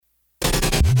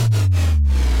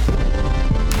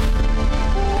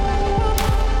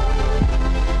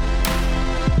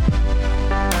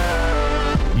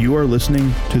You are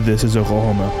listening to This is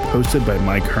Oklahoma, hosted by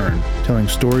Mike Hearn, telling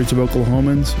stories of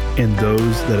Oklahomans and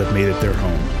those that have made it their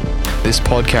home. This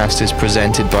podcast is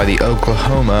presented by the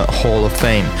Oklahoma Hall of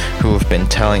Fame, who have been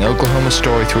telling Oklahoma's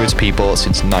story through its people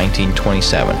since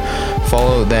 1927.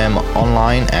 Follow them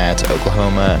online at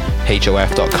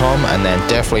oklahomahof.com, and then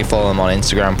definitely follow them on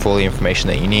Instagram for all the information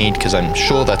that you need, because I'm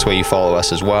sure that's where you follow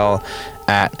us as well,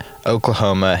 at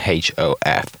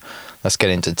oklahomahof. Let's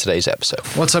get into today's episode.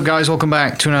 What's up, guys? Welcome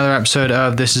back to another episode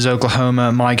of This is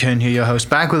Oklahoma. Mike Hearn here, your host,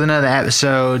 back with another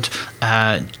episode.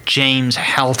 James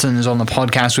Helton is on the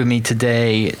podcast with me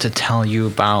today to tell you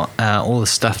about all the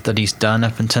stuff that he's done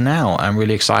up until now. I'm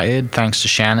really excited. Thanks to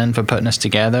Shannon for putting us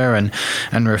together and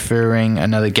referring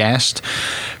another guest.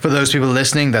 For those people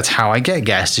listening, that's how I get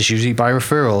guests. It's usually by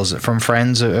referrals from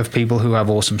friends of people who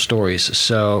have awesome stories.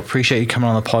 So appreciate you coming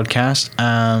on the podcast.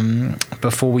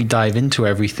 Before we dive into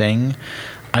everything,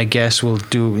 I guess we'll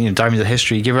dive into the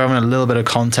history, give everyone a little bit of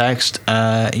context.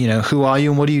 Who are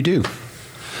you and what do you do?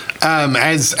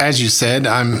 As you said,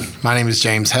 my name is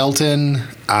James Helton.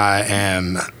 I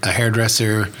am a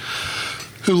hairdresser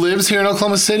who lives here in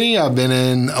Oklahoma City. I've been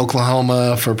in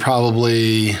Oklahoma for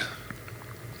probably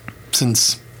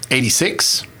since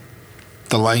 '86.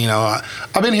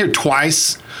 I've been here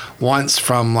twice. Once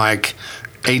from like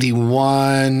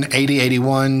 81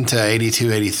 to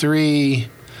 82, 83.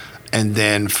 And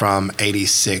then from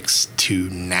 86 to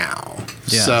now.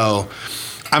 Yeah. So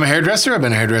I'm a hairdresser. I've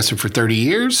been a hairdresser for 30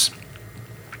 years.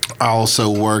 I also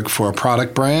work for a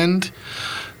product brand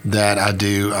that I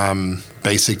do.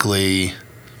 Basically,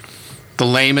 the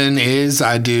layman is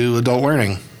I do adult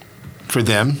learning for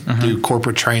them. Do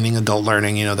corporate training, adult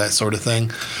learning, that sort of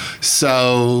thing.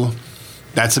 So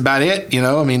that's about it.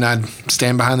 I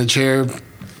stand behind the chair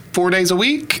 4 days a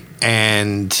week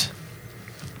and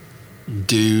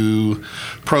do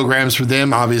programs for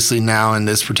them. Obviously now in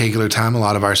this particular time, a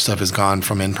lot of our stuff has gone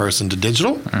from in-person to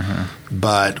digital,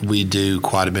 but we do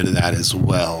quite a bit of that as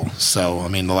well. So,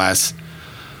 I've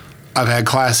had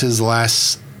classes the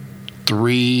last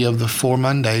 3 of the 4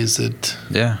 Mondays that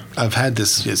I've had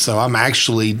this. So I'm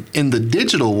actually in the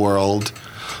digital world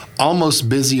almost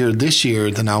busier this year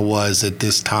than I was at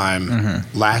this time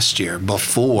last year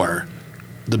before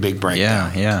the big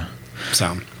breakdown. Yeah.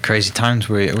 So crazy times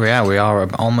we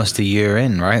are almost a year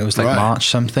in, right? It was like right. March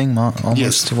something, almost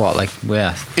yes. What, like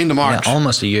where? Into March. Yeah,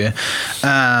 almost a year.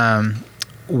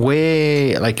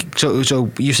 Where, like, so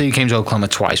you say you came to Oklahoma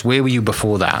twice. Where were you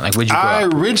before that? Like, where'd you grow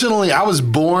up? I was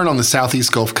born on the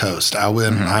Southeast Gulf Coast. I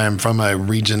am from a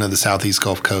region of the Southeast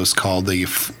Gulf Coast called the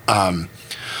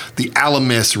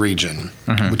Alamis region,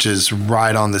 which is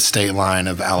right on the state line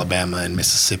of Alabama and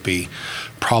Mississippi.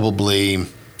 Probably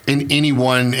in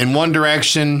one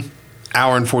direction,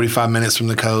 hour and 45 minutes from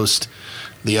the coast.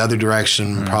 The other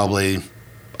direction, probably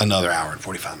another hour and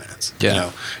 45 minutes.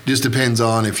 Yeah. Just depends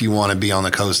on if you want to be on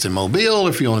the coast in Mobile or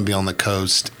if you want to be on the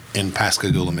coast in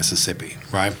Pascagoula, Mississippi,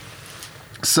 right?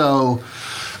 So,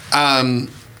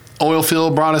 oil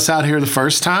field brought us out here the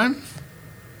first time.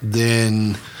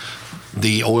 Then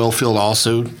the oil field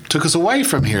also took us away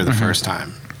from here the first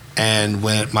time. And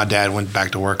when my dad went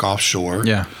back to work offshore.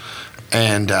 Yeah.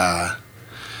 And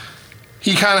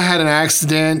he kind of had an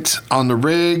accident on the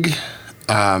rig,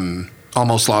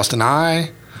 almost lost an eye.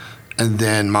 And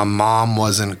then my mom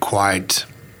wasn't quite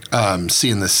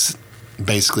seeing the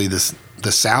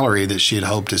salary that she had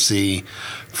hoped to see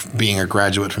being a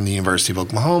graduate from the University of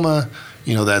Oklahoma,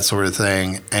 that sort of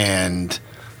thing. And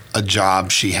a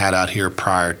job she had out here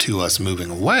prior to us moving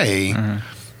away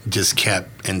just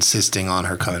kept insisting on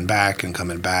her coming back. And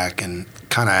kind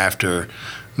of after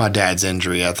my dad's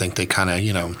injury, I think they kind of,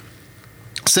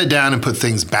 sit down and put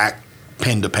things back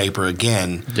pen to paper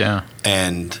again. Yeah.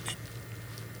 And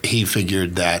they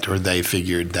figured that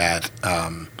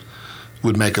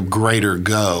would make a greater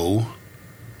go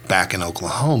back in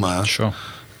Oklahoma. Sure.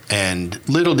 And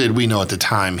little did we know at the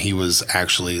time he was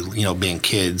actually, being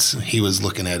kids, he was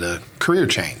looking at a career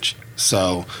change.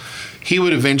 So he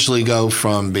would eventually go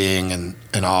from being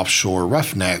an offshore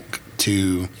roughneck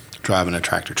to driving a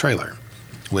tractor trailer,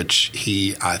 which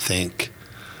he, I think,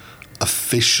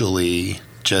 officially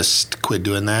just quit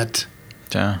doing that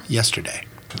yesterday.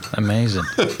 Amazing.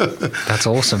 That's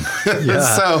awesome. Yeah.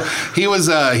 So he was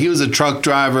a truck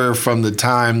driver from the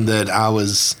time that I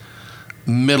was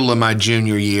middle of my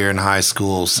junior year in high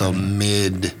school, so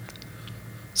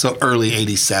early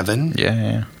 87.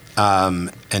 Yeah.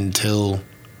 Until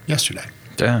yesterday.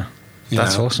 Yeah.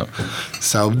 That's awesome.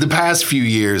 So the past few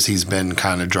years he's been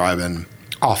kind of driving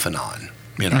off and on,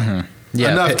 you know. Mm-hmm.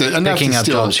 Yeah, enough picking to up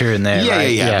still, jobs here and there.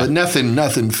 Yeah, right? but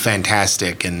nothing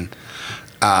fantastic. And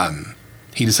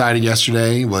he decided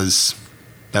yesterday that was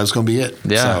going to be it.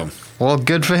 Yeah. So. Well,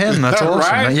 good for him. That's awesome.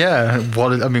 Right? Yeah.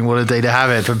 What a day to have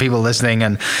it for people listening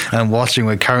and watching.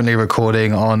 We're currently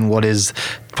recording on what is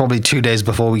probably 2 days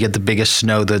before we get the biggest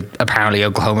snow that apparently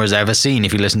Oklahoma has ever seen,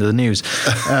 if you listen to the news.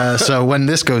 So when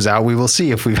this goes out, we will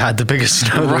see if we've had the biggest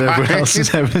snow that everyone else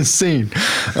has ever seen.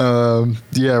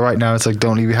 Right now it's like,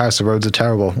 don't leave your house. The roads are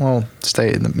terrible. Well,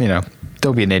 stay in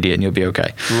don't be an idiot and you'll be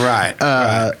okay.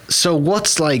 Right. So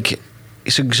what's like...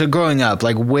 So growing up,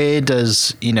 like, where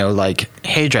does, like,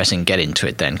 hairdressing get into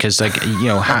it then? Because, like,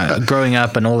 growing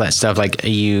up and all that stuff, like, are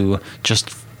you just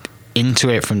into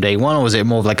it from day one, or was it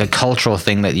more of like a cultural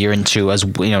thing that you're into as,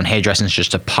 and hairdressing is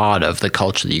just a part of the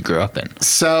culture that you grew up in?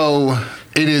 So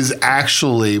it is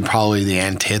actually probably the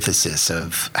antithesis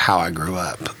of how I grew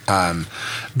up.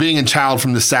 Being a child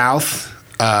from the South,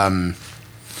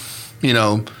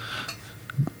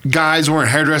 guys weren't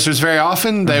hairdressers very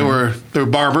often. They were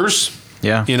barbers.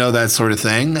 Yeah. That sort of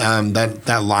thing.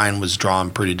 That line was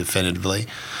drawn pretty definitively.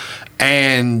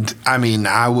 And I mean,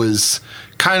 I was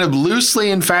kind of loosely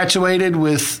infatuated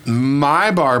with my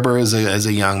barber as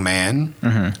a young man,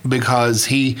 because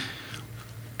he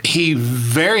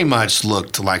very much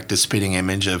looked like the spitting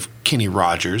image of Kenny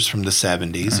Rogers from the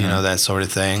 70s, that sort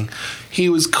of thing. He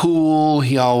was cool.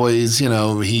 He always,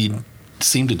 he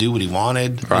seemed to do what he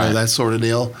wanted, right. That sort of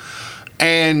deal.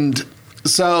 And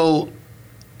so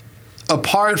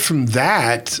apart from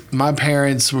that, my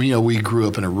parents were, we grew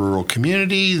up in a rural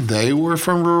community. They were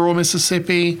from rural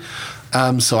Mississippi.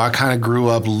 So I kind of grew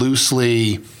up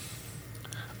loosely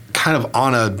kind of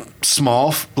on a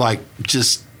small, like,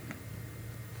 just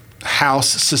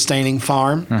house-sustaining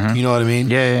farm. You know what I mean?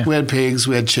 Yeah. We had pigs,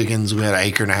 we had chickens, we had 1.5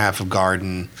 acres of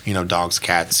garden, dogs,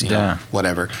 cats,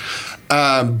 whatever.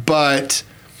 But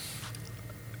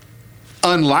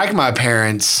unlike my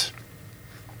parents,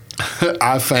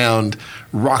 I found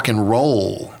rock and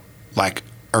roll like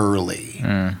early.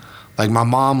 Like my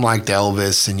mom liked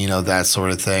Elvis and that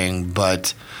sort of thing,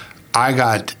 but I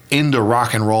got into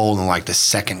rock and roll in like the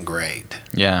 2nd grade.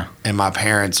 Yeah. And my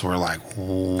parents were like,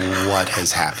 "What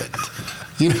has happened?"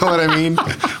 You know what I mean?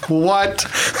 What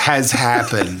has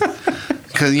happened?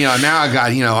 Because now I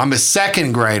got I'm a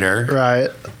 2nd grader, right?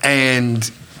 And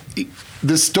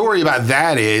the story about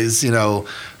that is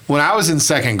when I was in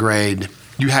 2nd grade,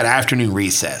 you had afternoon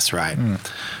recess, right? And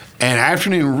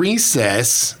afternoon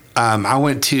recess, I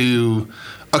went to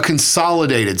a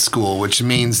consolidated school, which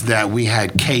means that we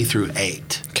had K through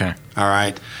 8. Okay. All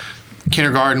right.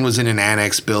 Kindergarten was in an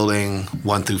annex building.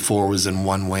 1 through 4 was in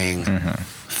one wing.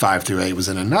 5 through 8 was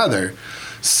in another.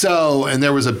 So, and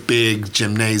there was a big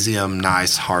gymnasium,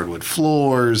 nice hardwood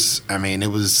floors. I mean, it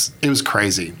was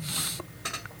crazy.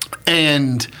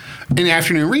 And in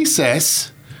afternoon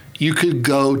recess, you could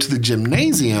go to the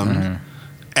gymnasium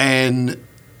and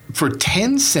for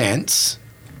 10 cents,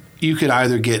 you could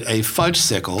either get a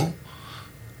fudgesicle,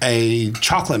 a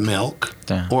chocolate milk,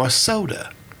 or a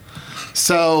soda.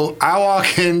 So I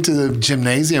walk into the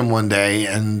gymnasium one day,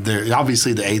 and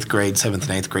obviously the 8th grade, 7th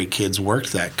and 8th grade kids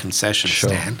worked that concession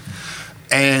stand.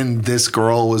 And this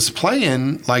girl was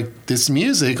playing like this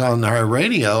music on her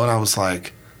radio, and I was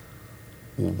like,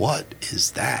 "What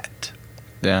is that?"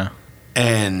 Yeah.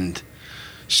 And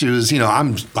she was,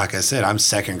 I'm, like I said, I'm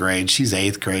 2nd grade. She's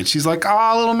 8th grade. She's like,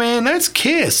 "Oh, little man, that's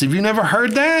Kiss. Have you never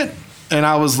heard that?" And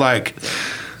I was like,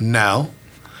 "No."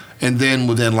 And then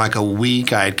within like a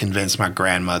week, I had convinced my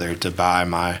grandmother to buy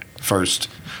my first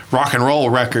rock and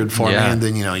roll record for me. And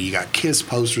then, you got Kiss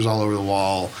posters all over the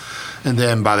wall. And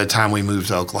then by the time we moved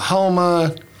to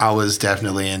Oklahoma, I was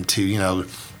definitely into,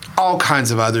 all kinds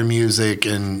of other music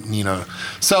and,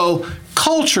 so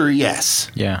culture, yes.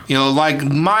 Yeah. Like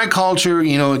my culture,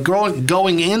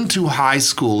 going into high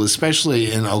school,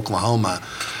 especially in Oklahoma,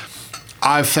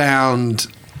 I found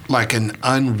like an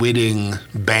unwitting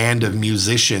band of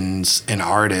musicians and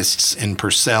artists in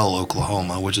Purcell,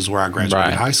 Oklahoma, which is where I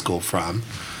graduated high school from.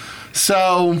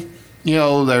 So,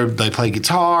 they play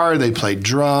guitar, they play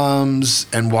drums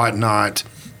and whatnot.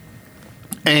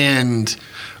 And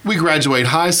we graduate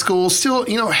high school, still,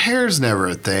 hair's never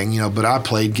a thing, but I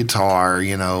played guitar,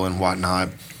 and whatnot.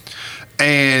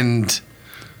 And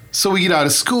so we get out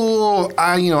of school.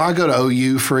 I go to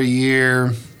OU for a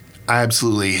year. I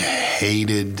absolutely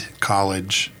hated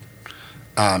college.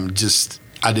 I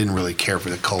didn't really care for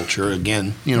the culture.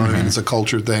 Again, what I mean? It's a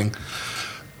culture thing.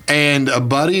 And a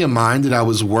buddy of mine that I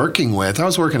was working with, I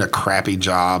was working a crappy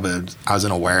job. I was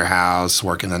in a warehouse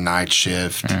working the night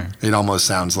shift. It almost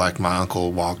sounds like my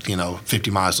uncle walked,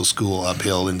 50 miles to school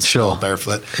uphill and still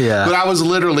barefoot. Yeah. But I was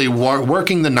literally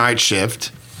working the night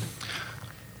shift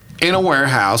in a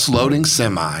warehouse loading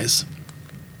semis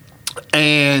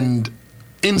and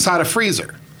inside a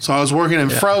freezer. So I was working in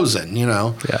frozen,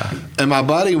 Yeah. And my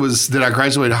buddy that I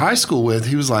graduated high school with,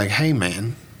 he was like, hey,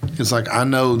 man, he was like, I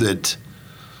know that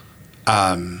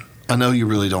I know you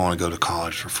really don't want to go to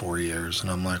college for 4 years.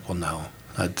 And I'm like, well, no,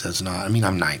 that's not. I mean,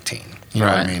 I'm 19. You know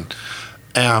what I mean?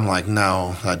 And I'm like,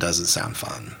 no, that doesn't sound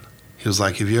fun. He was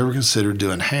like, have you ever considered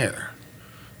doing hair?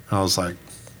 And I was like,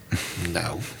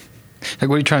 no. Like,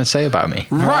 what are you trying to say about me?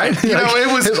 Right.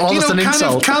 It was almost an kind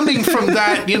insult. of coming from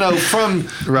that, from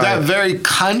that very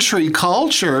country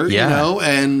culture,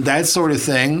 and that sort of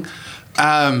thing.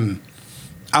 I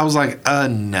was like,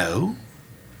 no.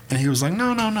 And he was like,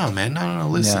 no, man. No,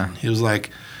 listen. Yeah. He was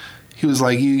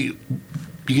like, you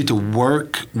get to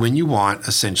work when you want,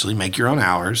 essentially, make your own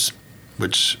hours,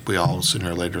 which we all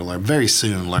sooner or later very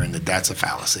soon learn that that's a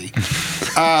fallacy.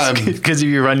 Because if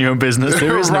you run your own business,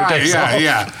 there is no days off.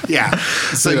 Yeah.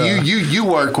 So you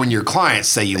work when your clients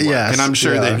say you work. Yes, and I'm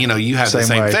sure that, you have the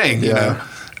same way. thing, Yeah.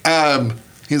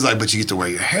 He's like, but you get to wear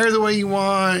your hair the way you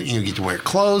want. You get to wear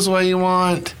clothes the way you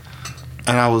want.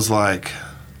 And I was like,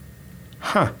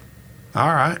 huh. All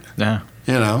right. Yeah.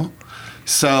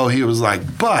 So he was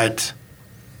like, but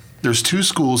there's 2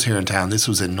 schools here in town. This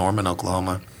was in Norman,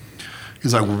 Oklahoma.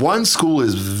 He's like, one school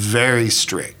is very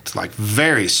strict, like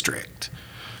very strict.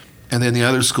 And then the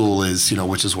other school is,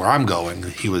 which is where I'm going.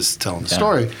 He was telling the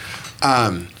story.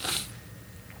 That's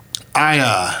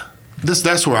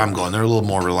where I'm going. They're a little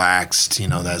more relaxed,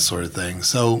 that sort of thing.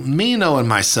 So me knowing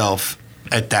myself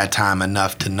at that time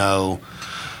enough to know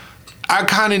I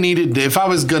kind of needed, if I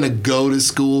was going to go to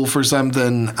school for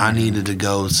something, I needed to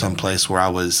go someplace where I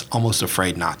was almost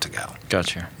afraid not to go.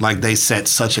 Gotcha. Like they set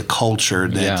such a culture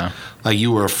that like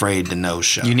you were afraid to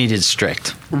no-show. You needed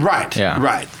strict. Right. Yeah.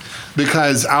 Right.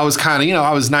 Because I was kind of,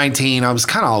 I was 19. I was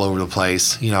kind of all over the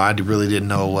place. I really didn't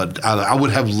know what, I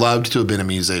would have loved to have been a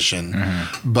musician.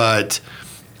 But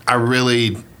I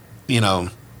really,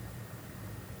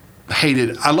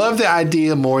 hated. I love the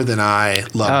idea more than I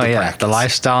love the practice. The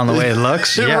lifestyle and the way it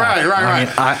looks. Yeah. Right. I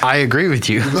mean, I agree with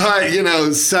you. But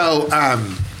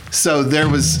so there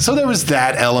was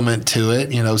that element to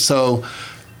it. So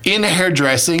in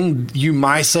hairdressing, you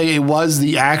might say it was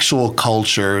the actual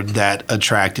culture that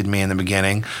attracted me in the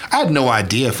beginning. I had no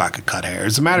idea if I could cut hair.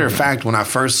 As a matter of fact, when I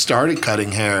first started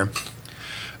cutting hair,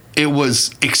 it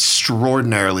was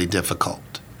extraordinarily difficult.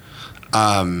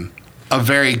 A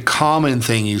very common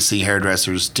thing you see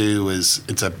hairdressers do is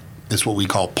it's what we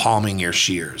call palming your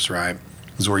shears, right?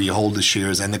 It's where you hold the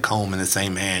shears and the comb in the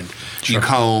same hand. Sure. You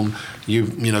comb,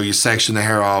 you section the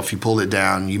hair off, you pull it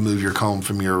down, you move your comb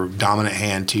from your dominant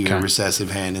hand to your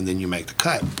recessive hand, and then you make the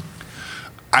cut.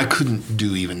 I couldn't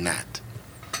do even that.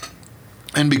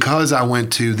 And because I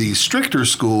went to the stricter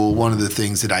school, one of the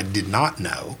things that I did not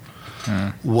know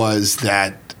was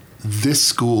that this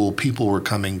school, people were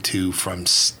coming to from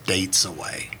states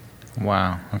away.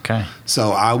 Wow. Okay.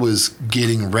 So I was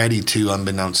getting ready to,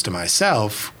 unbeknownst to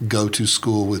myself, go to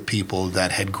school with people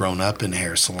that had grown up in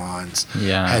hair salons,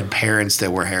 had parents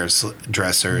that were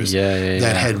hairdressers,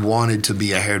 that had wanted to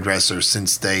be a hairdresser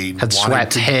since they had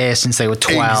swept hair since they were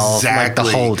 12, exactly. like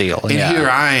the whole deal. And here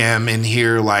I am,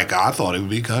 like I thought it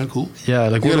would be kind of cool. Yeah,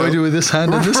 like what do I do with this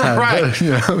hand and this hand? Right.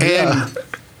 And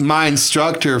my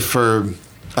instructor for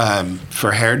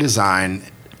hair design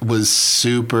was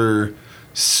super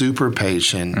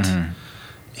patient.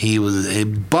 He was,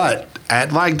 but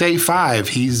at like day 5,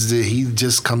 he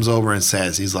just comes over and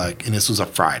says, he's like, and this was a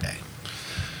Friday.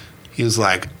 He was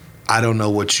like, I don't know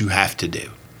what you have to do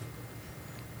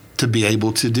to be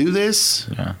able to do this.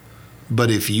 Yeah. But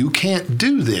if you can't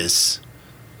do this,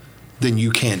 then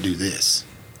you can't do this.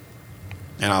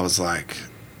 And I was like,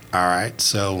 all right.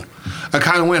 So I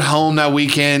kind of went home that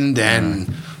weekend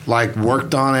and like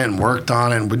worked on it.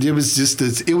 But it was just,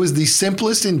 it was the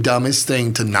simplest and dumbest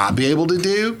thing to not be able to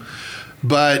do.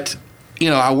 But,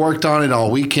 I worked on it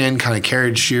all weekend, kind of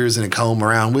carried shears and a comb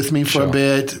around with me for a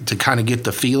bit to kind of get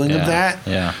the feeling of that.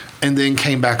 Yeah. And then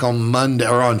came back on Monday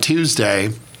or on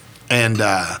Tuesday and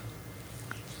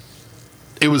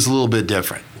it was a little bit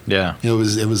different. Yeah. It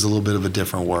was a little bit of a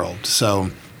different world. So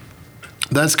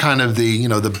that's kind of the,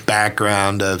 the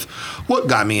background of what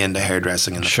got me into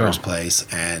hairdressing in the first place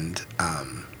and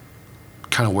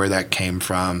kind of where that came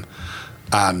from.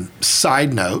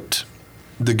 Side note,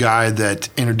 the guy that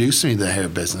introduced me to the hair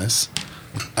business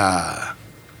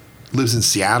lives in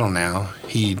Seattle now.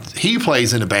 He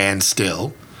plays in a band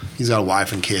still. He's got a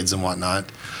wife and kids and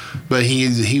whatnot. But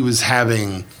he was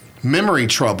having memory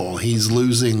trouble. He's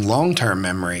losing long-term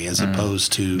memory as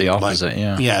opposed to the opposite.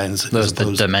 Yeah, there's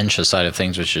the dementia side of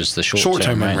things, which is the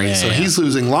short-term memory. Right? So he's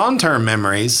losing long-term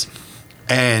memories,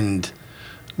 and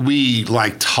we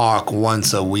like talk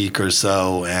once a week or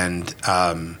so, and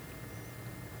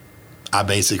I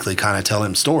basically kind of tell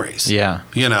him stories. Yeah.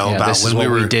 About this when is what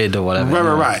we did or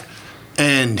whatever. Right.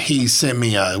 And he sent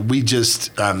me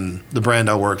the brand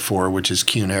I work for, which is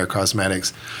Kuhn Hair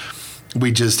Cosmetics.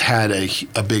 We just had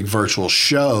a big virtual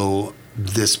show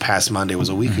this past Monday, was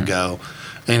a week ago.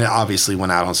 And it obviously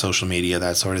went out on social media,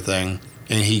 that sort of thing.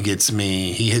 And he hits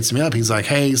me up. He's like,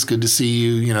 hey, it's good to see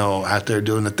you, out there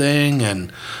doing the thing.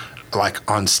 And like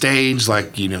on stage,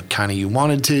 like, kind of you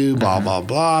wanted to, blah, blah,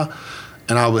 blah.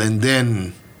 And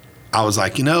then I was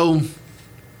like,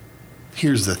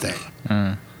 here's the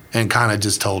thing. And kind of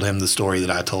just told him the story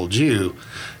that I told you.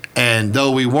 And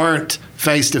though we weren't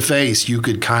face to face, you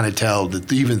could kind of tell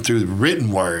that even through the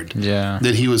written word,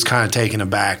 that he was kind of taken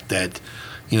aback that,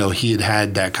 he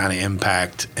had that kind of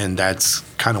impact, and that's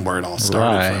kind of where it all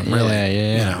started from, really.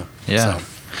 Yeah. So.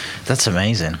 That's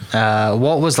amazing.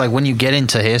 What was like when you get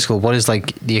into hair school? What is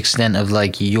like the extent of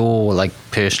like your like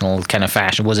personal kind of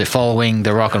fashion? Was it following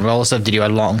the rock and roll stuff? Did you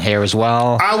have long hair as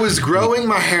well? I was growing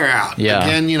my hair out. Yeah.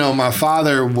 Again, my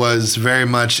father was very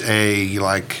much a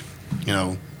like,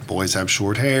 boys have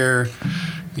short hair,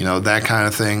 that kind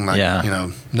of thing. Like,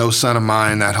 no son of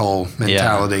mine, that whole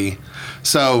mentality. Yeah.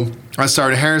 So I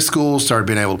started hair school, started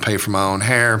being able to pay for my own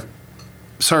hair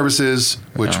services,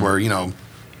 which were,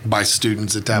 by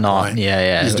students at that point.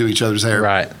 Just do each other's hair.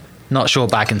 Right. Not short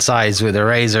back and sides with a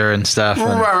razor and stuff.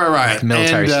 And right.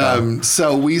 Military stuff.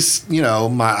 So we,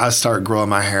 I started growing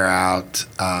my hair out,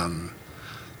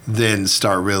 then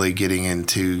start really getting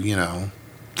into,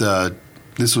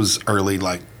 this was early,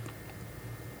 like,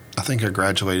 I think I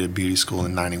graduated beauty school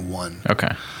in 91.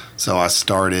 Okay. So I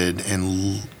started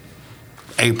in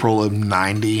April of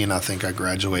 90, and I think I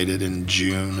graduated in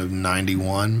June of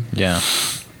 91. Yeah.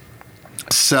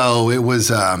 So it was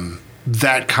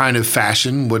that kind of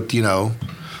fashion,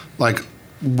 like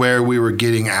where we were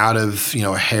getting out of,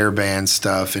 hairband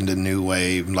stuff into new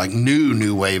wave, like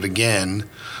new wave again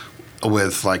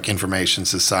with like Information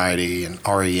Society and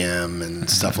REM and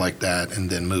stuff like that, and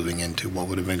then moving into what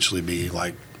would eventually be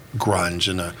like grunge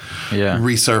and a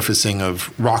resurfacing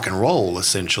of rock and roll,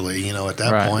 essentially, at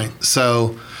that point.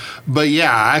 So, but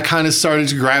yeah, I kind of started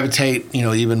to gravitate,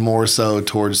 even more so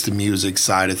towards the music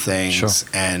side of things. Sure.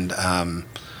 And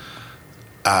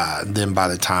then by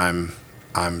the time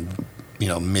I'm,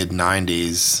 mid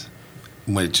 90s,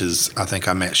 which is, I think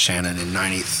I met Shannon in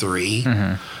 93,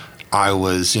 I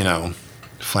was,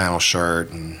 flannel shirt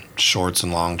and shorts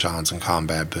and long johns and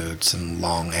combat boots and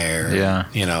long hair. Yeah.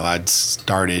 I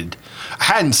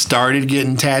hadn't started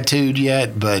getting tattooed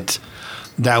yet, but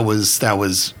that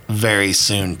was very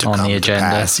soon to on come the agenda. To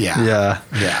pass. Yeah.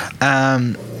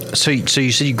 So you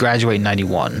said you graduated in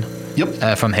 91.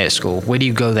 Yep. From hair school. Where do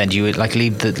you go then? Do you like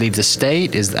leave the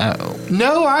state? Is that?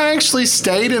 No, I actually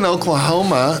stayed in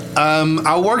Oklahoma.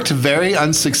 I worked very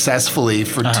unsuccessfully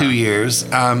for 2 years.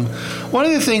 One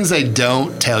of the things they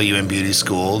don't tell you in beauty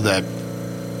school let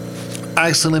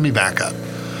me back up.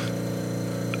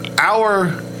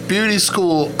 Our beauty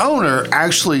school owner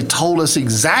actually told us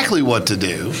exactly what to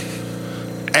do,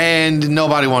 and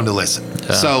nobody wanted to listen.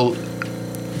 Yeah. So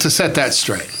to set that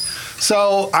straight.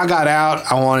 So I got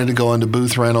out. I wanted to go into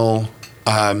booth rental,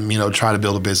 try to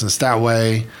build a business that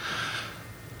way.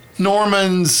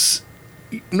 Norman is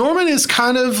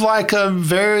kind of like a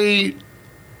very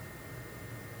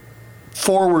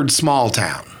forward small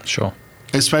town. Sure.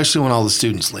 Especially when all the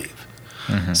students leave.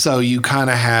 So you kind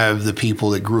of have the people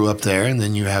that grew up there, and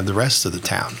then you have the rest of the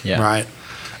town, right?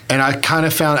 And I kind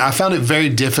of found it very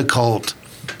difficult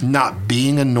not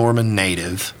being a Norman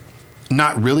native,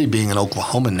 not really being an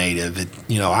Oklahoma native.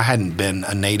 I hadn't been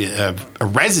a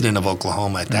resident of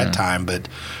Oklahoma at that time, but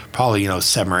probably,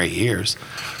 7 or 8 years.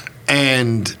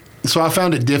 And so I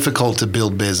found it difficult to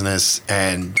build business,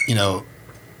 and,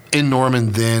 in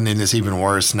Norman then, and it's even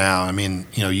worse now. I mean,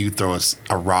 you throw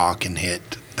a rock and hit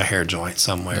a hair joint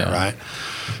somewhere, right?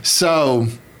 So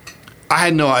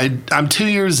I'm 2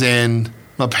 years in.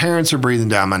 My parents are breathing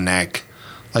down my neck.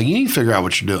 Like, you need to figure out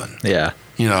what you're doing. Yeah.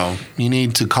 You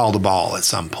need to call the ball at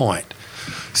some point.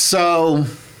 So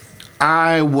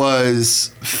I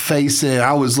was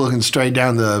looking straight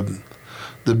down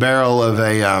the barrel of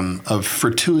a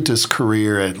fortuitous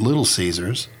career at Little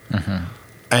Caesars.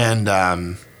 And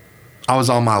I was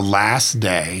on my last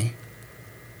day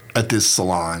at this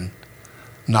salon.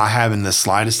 not having the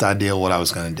slightest idea what I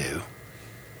was going to do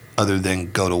other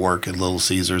than go to work at Little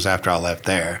Caesars after I left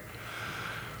there.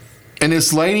 And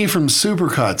this lady from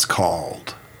Supercuts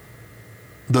called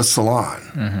the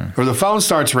salon. Or the phone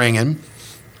starts ringing,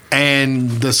 and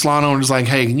the salon owner's like,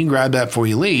 hey, can you grab that before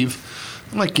you leave?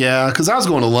 I'm like, yeah, because I was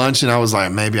going to lunch, and I was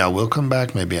like, maybe I will come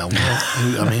back, maybe I won't.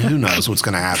 I mean, who knows what's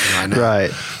going to happen right now.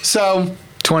 Right. So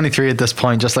 23 at this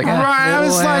point, just like, right, I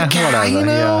was like, whatever, you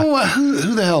know,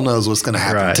 who the hell knows what's going to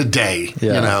happen today, you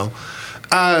know?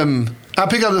 I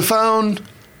pick up the phone,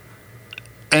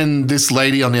 and this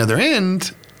lady on the other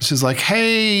end, she's like,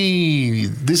 hey,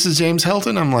 this is James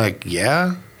Helton. I'm like,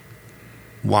 yeah?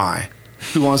 Why?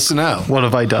 Who wants to know? What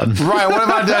have I done? Right, what have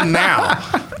I done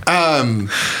now?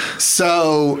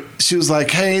 So she was like,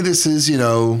 hey, this is,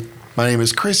 my name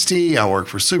is Christy. I work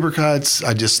for Supercuts.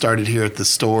 I just started here at the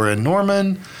store in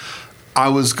Norman. I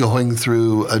was going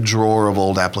through a drawer of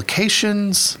old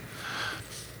applications.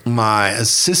 My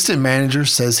assistant manager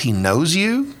says he knows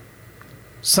you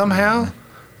somehow.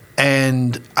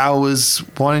 And I was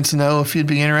wanting to know if you'd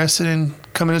be interested in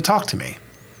coming to talk to me.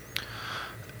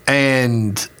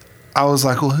 And I was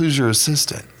like, well, who's your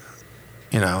assistant?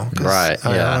 Right.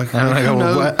 I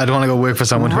don't want to go work for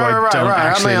someone who I don't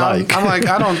actually like. I'm like,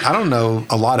 I don't know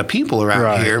a lot of people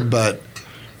around here, but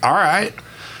all right.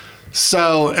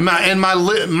 So, and my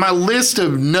list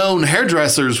of known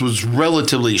hairdressers was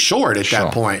relatively short at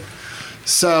that point.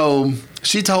 So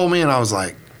she told me, and I was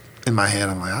like, in my head,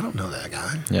 I'm like, I don't know that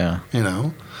guy. Yeah.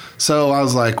 So I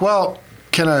was like, well,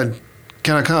 can I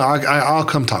come? I'll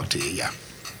come talk to you. Yeah.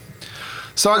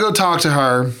 So I go talk to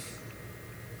her.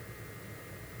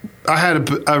 I had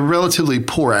a relatively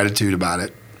poor attitude about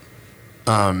it.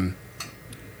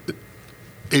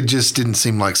 It just didn't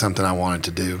seem like something I wanted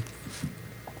to do.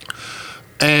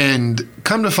 And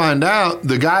come to find out,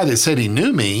 the guy that said he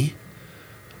knew me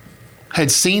had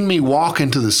seen me walk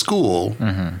into the school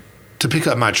to pick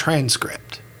up my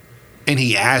transcript. And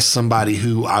he asked somebody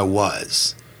who I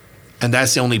was. And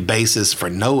that's the only basis for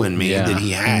knowing me that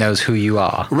he had. He knows who you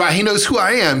are. Right. He knows who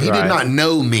I am. He did not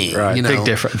know me. Right. Big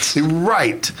difference.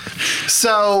 Right.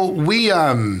 So we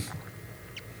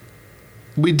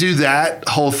do that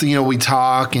whole thing. We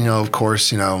talk. Of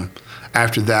course,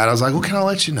 after that, I was like, well, can I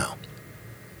let you know?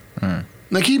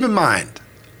 Now, keep in mind,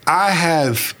 I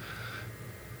have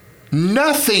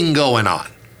nothing going on.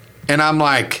 And I'm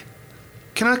like,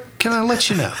 can I let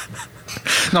you know?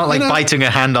 Not like biting a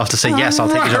hand off to say, yes, I'll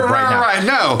take it up right now. Right,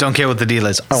 no. Don't care what the deal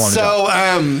is. I want to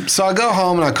go. So I go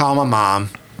home and I call my mom.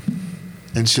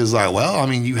 And she was like,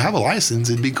 well, you have a license.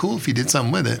 It'd be cool if you did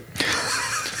something with it.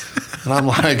 And I'm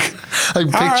like... I'm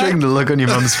picturing the look on your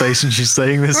mom's face and she's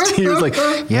saying this to you. It's like,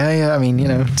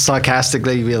 yeah,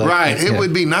 sarcastically, you'd be like... Right, it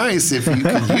would be nice if you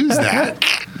could use that.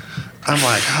 I'm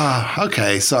like,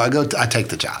 okay. So I take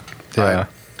the job. Yeah. Right?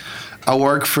 I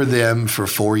worked for them for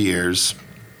 4 years,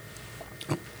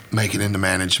 making into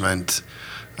management.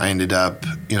 I ended up,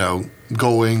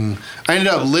 living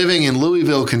in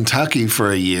Louisville, Kentucky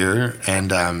for a year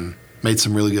and made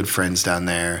some really good friends down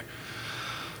there.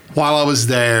 While I was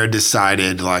there,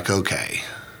 decided okay,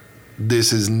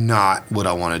 this is not what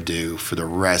I want to do for the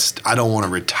rest. I don't want to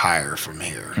retire from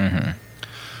here.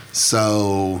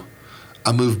 So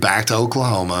I moved back to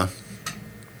Oklahoma.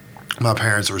 My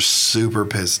parents were super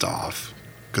pissed off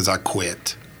because I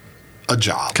quit a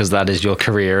job. Because that is your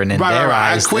career, and in their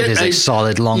eyes, it is a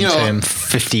solid, long-term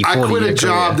 50, 40 I quit a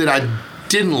job career. that I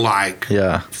didn't like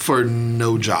for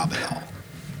no job at all.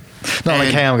 Not like,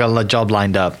 hey, I've got a job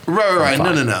lined up. Right.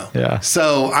 No. Yeah.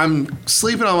 So I'm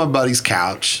sleeping on my buddy's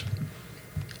couch.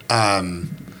 I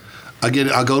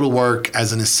go to work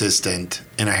as an assistant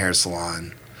in a hair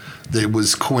salon that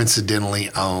was coincidentally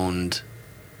owned.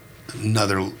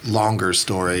 Another longer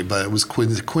story, but it was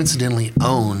coincidentally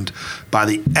owned by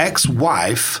the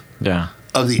ex-wife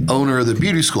of the owner of the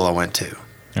beauty school I went to.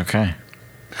 Okay.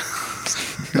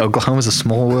 Oklahoma's a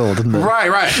small world, isn't it?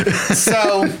 Right.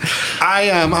 So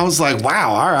I was like,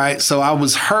 wow, all right. So I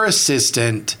was her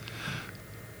assistant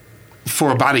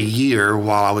for about a year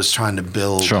while I was trying to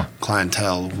build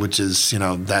clientele, which is,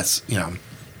 that's.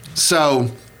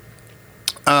 So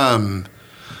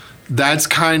that's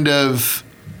kind of,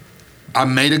 I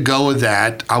made a go of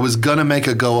that. I was going to make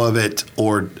a go of it,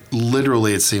 or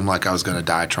literally it seemed like I was going to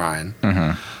die trying.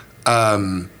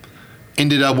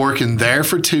 Ended up working there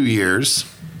for 2 years.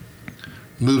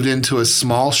 Moved into a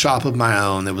small shop of my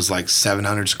own that was like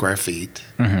 700 square feet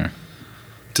to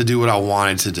do what I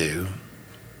wanted to do.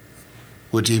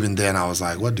 Which even then I was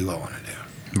like, what do I want to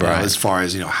do? Right. As far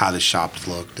as, how the shop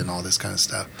looked and all this kind of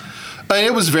stuff. But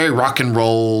it was very rock and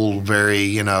roll,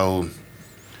 very,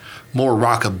 more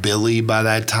rockabilly by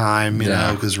that time, you Yeah.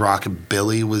 know, because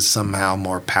rockabilly was somehow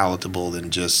more palatable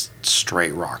than just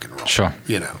straight rock and roll. Sure.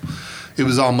 You know, it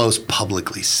was almost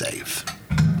publicly safe.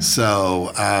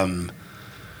 So, and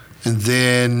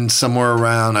then somewhere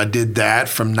around, I did that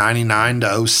from 99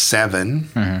 to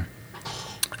 07.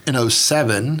 In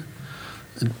 07,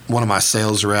 one of my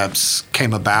sales reps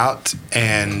came about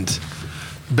and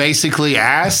basically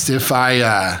asked if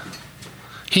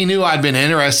he knew I'd been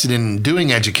interested in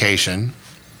doing education.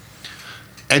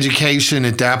 Education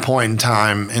at that point in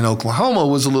time in Oklahoma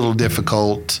was a little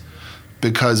difficult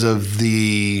because of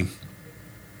the,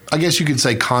 I guess you could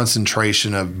say,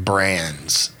 concentration of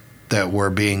brands that were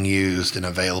being used and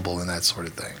available and that sort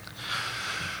of thing.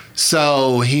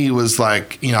 So he was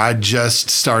like, you know, I just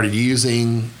started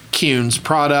using Kuhn's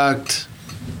product.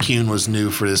 Kuhn was new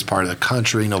for this part of the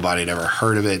country. Nobody had ever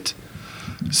heard of it.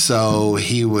 So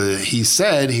he was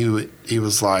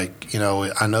like, you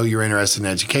know, I know you're interested in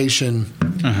education,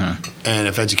 and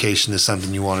if education is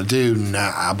something you want to do,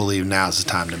 now I believe now's the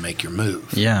time to make your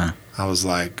move. Yeah. I was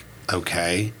like,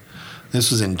 okay.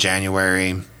 This was in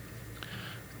January,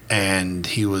 and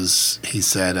he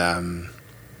said,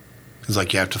 he was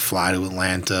like, you have to fly to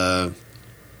Atlanta.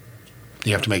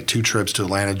 You have to make 2 trips to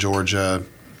Atlanta, Georgia.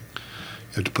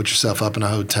 You have to put yourself up in a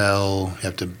hotel. You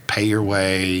have to pay your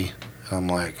way. I'm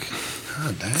like,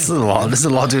 God damn. This is a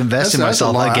lot to invest in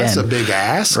myself again. That's a big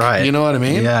ask. Right. You know what I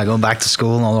mean? Yeah, going back to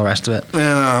school and all the rest of it. And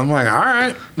I'm like, all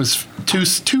right. It's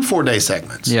two 4-day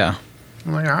segments. Yeah.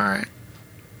 I'm like, all right.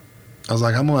 I was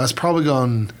like, that's probably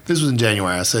going, this was in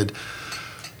January. I said,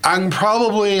 I'll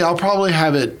probably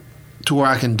have it to where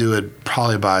I can do it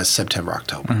probably by September,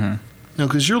 October. You know,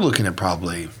 because you're looking at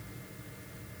probably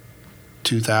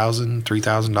 $2,000,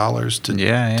 $3,000 to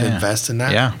invest in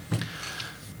that. Yeah.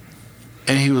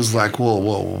 And he was like,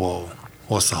 whoa,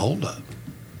 what's the holdup?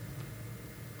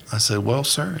 I said, well,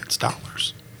 sir, it's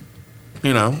dollars.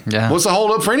 You know, what's the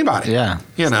holdup for anybody? Yeah.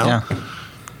 You know,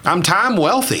 I'm time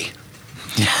wealthy.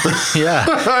 Yeah.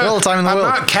 All the time in the world.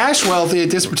 I'm not cash wealthy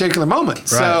at this particular moment. Right.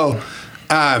 So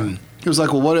he was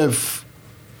like, well, what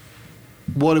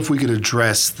if we could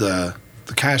address the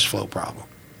cash flow problem?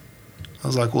 I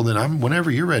was like, well, then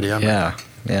whenever you're ready, I'm ready.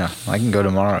 Yeah, I can go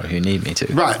tomorrow if you need me to.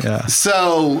 Right. Yeah.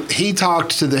 So he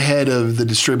talked to the head of the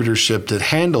distributorship that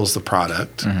handles the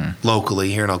product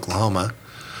locally here in Oklahoma,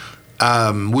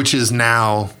 which is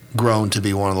now grown to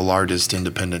be one of the largest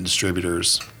independent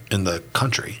distributors in the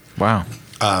country. Wow.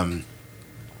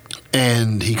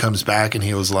 And he comes back and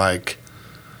he was like,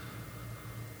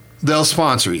 they'll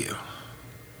sponsor you.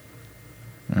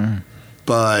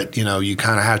 But, you know, you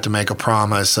kind of have to make a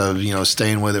promise of, you know,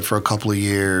 staying with it for a couple of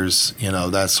years, you know,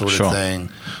 that sort of thing.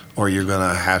 Or you're going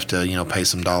to have to, you know, pay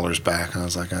some dollars back. And I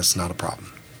was like, that's not a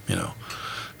problem, you know.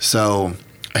 So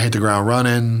I hit the ground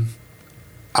running.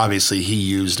 Obviously, he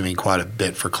used me quite a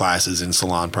bit for classes and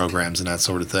salon programs and that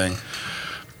sort of thing.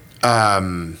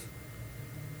 And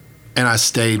I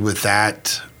stayed with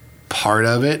that part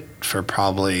of it for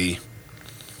probably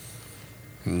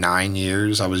 9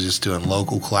 years. I was just doing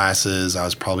local classes. I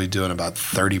was probably doing about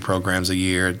 30 programs a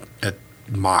year at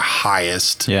my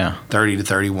highest, 30 to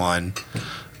 31.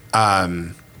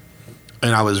 And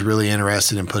I was really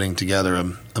interested in putting together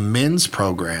a men's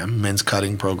program, men's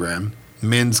cutting program.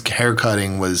 Men's hair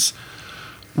cutting was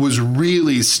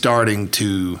really starting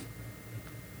to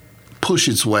push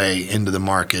its way into the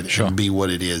market and be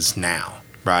what it is now,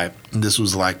 right? And this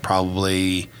was like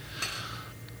probably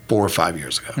 4 or 5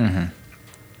 years ago.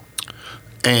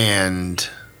 And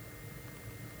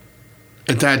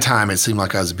at that time, it seemed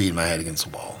like I was beating my head against the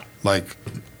wall. Like,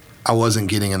 I wasn't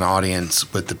getting an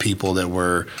audience with the people that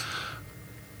were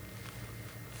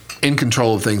in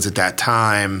control of things at that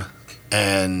time.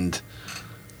 And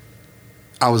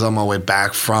I was on my way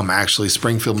back from actually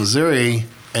Springfield, Missouri,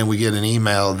 and we get an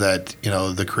email that, you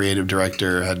know, the creative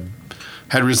director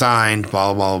had resigned,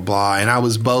 blah, blah, blah. And I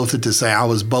was both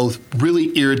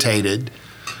really irritated.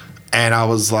 And I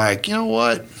was like, you know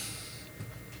what?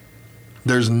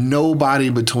 There's nobody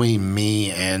between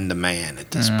me and the man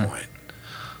at this point.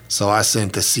 So I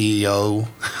sent the CEO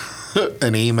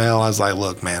an email. I was like,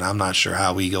 look, man, I'm not sure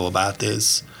how we go about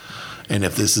this. And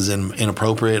if this is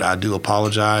inappropriate, I do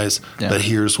apologize. But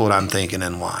here's what I'm thinking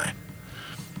and why.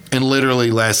 In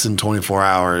literally less than 24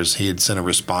 hours, he had sent a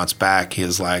response back. He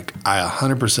was like, I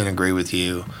 100% agree with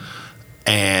you.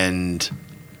 And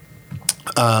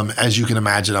as you can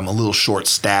imagine, I'm a little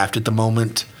short-staffed at the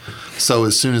moment. So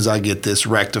as soon as I get this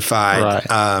rectified,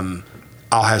 I'll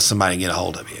have somebody get a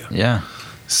hold of you. Yeah.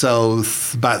 So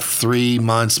about 3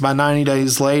 months, about 90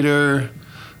 days later,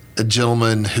 a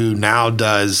gentleman who now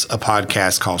does a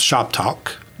podcast called Shop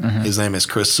Talk His name is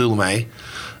Chris Sulame.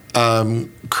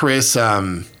 Chris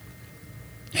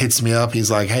hits me up.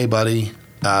 He's like, "Hey, buddy,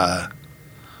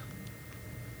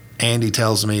 Andy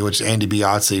tells me," which Andy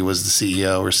Biazzi was the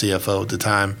CEO or CFO at the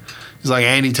time. He's like,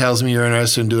 "Andy tells me you're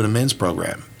interested in doing a men's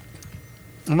program."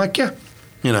 I'm like, "Yeah,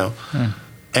 you know."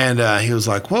 And he was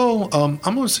like, "Well, I'm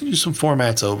going to send you some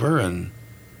formats over and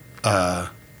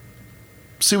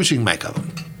see what you can make of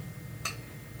them."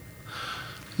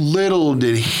 Little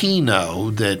did he know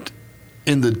that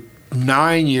in the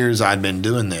 9 years I'd been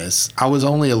doing this, I was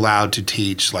only allowed to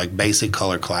teach like basic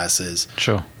color classes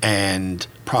and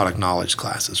product knowledge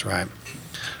classes, right?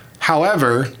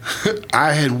 However,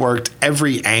 I had worked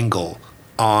every angle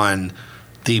on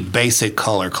the basic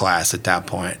color class at that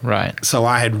point. Right. So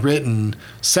I had written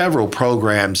several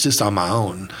programs just on my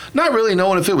own, not really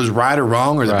knowing if it was right or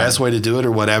wrong or the best way to do it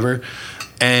or whatever.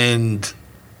 And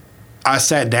I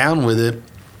sat down with it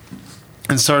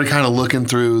and started kind of looking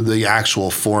through the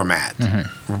actual format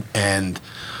and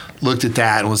looked at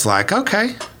that and was like,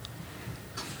 okay.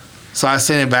 So I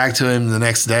sent it back to him the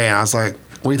next day and I was like,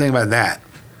 "What do you think about that?"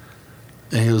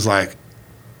 And he was like,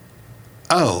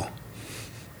 "Oh,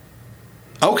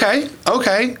 okay.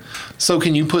 So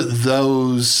can you put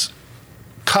those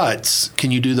cuts,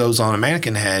 can you do those on a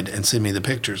mannequin head and send me the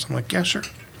pictures?" I'm like, "Yeah, sure."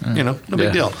 You know, no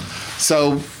big deal.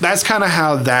 So that's kind of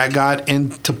how that got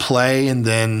into play. And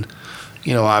then,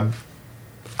 you know,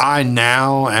 I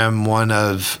now am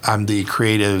I'm the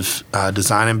creative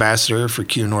design ambassador for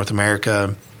Q North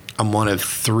America. I'm one of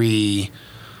 3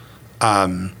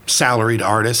 salaried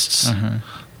artists.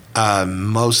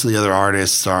 Most of the other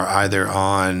artists are either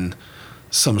on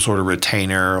some sort of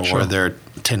retainer or they're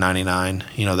 1099,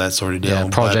 you know, that sort of deal. Yeah,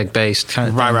 project-based kind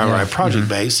of thing. Right.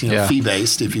 Project-based, you know,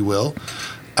 fee-based, if you will.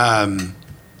 And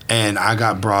I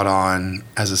got brought on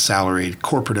as a salaried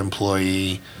corporate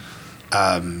employee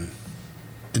in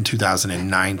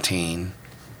 2019,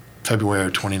 February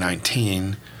of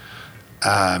 2019.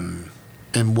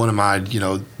 And one of my, you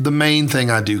know, the main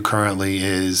thing I do currently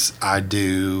is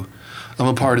I'm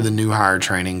a part of the new hire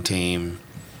training team.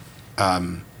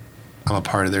 I'm a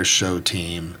part of their show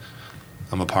team.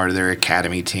 I'm a part of their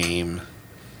academy team.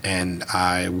 And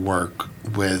I work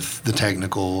with the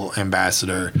technical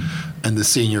ambassador and the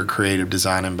senior creative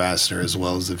design ambassador, as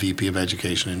well as the VP of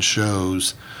education and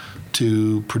shows,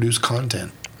 to produce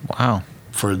content. Wow.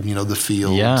 For, you know, the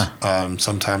field. Yeah.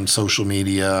 Sometimes social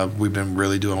media. We've been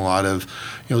really doing a lot of,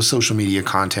 you know, social media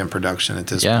content production at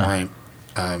this point.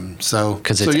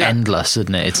 Because it's endless,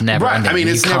 isn't it? It's never ending. I mean,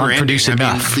 it's never ending. Produce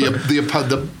enough. I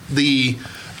mean, the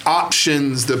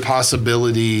options, the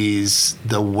possibilities,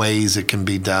 the ways it can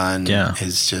be done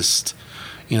is just,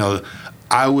 you know,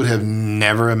 I would have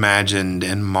never imagined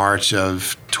in March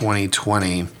of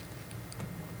 2020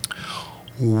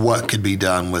 what could be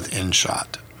done with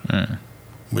InShot.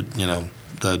 With, you know,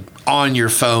 the on your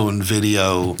phone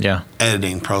video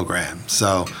editing program.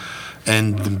 So,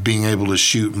 and being able to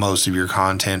shoot most of your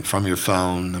content from your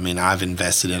phone. I mean, I've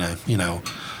invested in a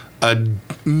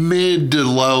mid to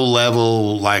low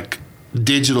level, like,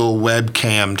 digital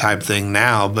webcam type thing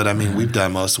now, but I mean, we've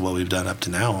done most of what we've done up to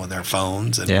now with our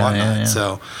phones and whatnot.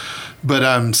 So, but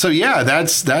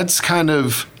that's kind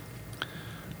of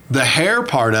the hair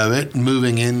part of it,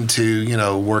 moving into, you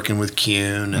know, working with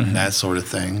Kuhn and that sort of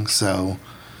thing. So,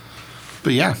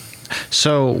 but yeah.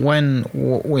 So when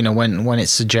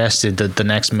it's suggested that the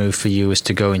next move for you is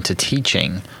to go into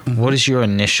teaching, what is your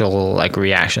initial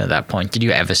reaction at that point? Did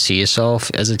you ever see yourself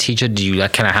as a teacher? Do you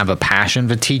kind of have a passion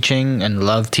for teaching and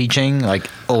love teaching?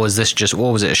 Or was this just,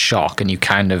 what was it, a shock and you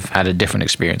kind of had a different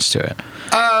experience to it?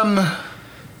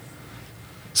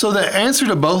 So the answer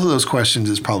to both of those questions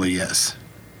is probably yes.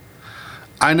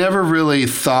 I never really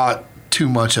thought too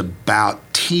much about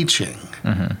teaching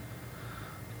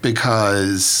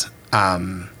because I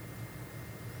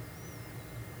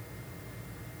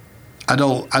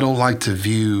don't like to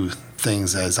view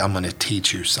things as I'm going to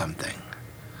teach you something.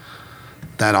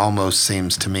 That almost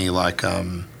seems to me like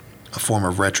a form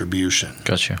of retribution.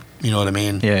 Gotcha. You know what I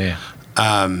mean? Yeah.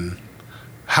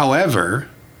 However,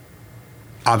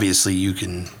 obviously you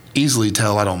can easily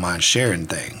tell I don't mind sharing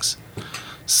things.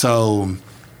 So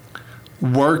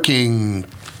when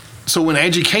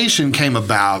education came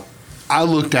about, I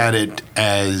looked at it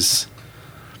as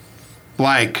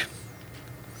like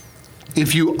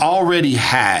if you already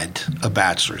had a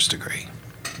bachelor's degree,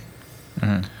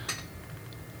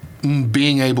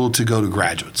 being able to go to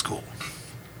graduate school.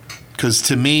 Because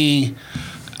to me,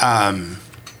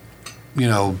 you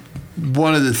know,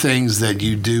 one of the things that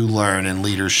you do learn in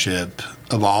leadership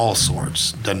of all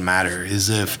sorts, doesn't matter, is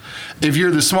if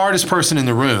you're the smartest person in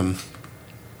the room,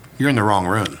 you're in the wrong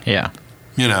room. Yeah.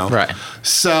 you know? Right.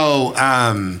 So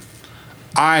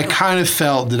I kind of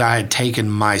felt that I had taken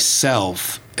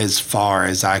myself as far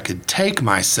as I could take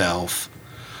myself,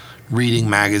 reading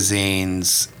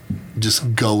magazines,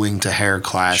 just going to hair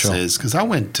classes, because I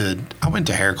went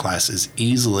to hair classes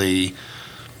easily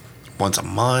once a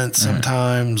month,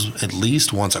 sometimes at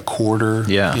least once a quarter,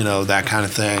 you know, that kind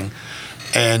of thing.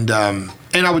 And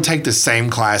I would take the same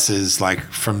classes like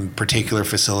from particular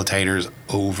facilitators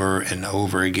over and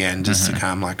over again, just to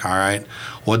kind of like, all right,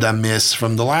 what did I miss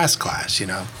from the last class, you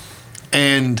know?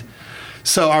 And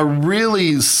so I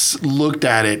really looked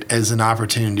at it as an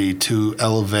opportunity to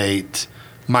elevate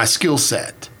my skill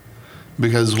set,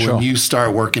 because when you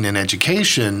start working in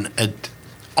education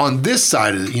on this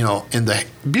side of, you know, in the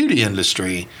beauty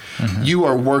industry, you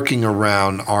are working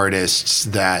around artists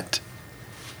that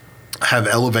have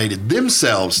elevated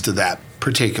themselves to that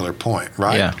particular point,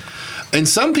 right? Yeah. And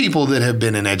some people that have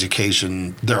been in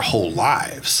education their whole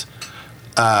lives,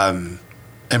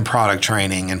 and product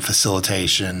training and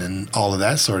facilitation and all of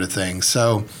that sort of thing.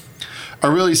 So I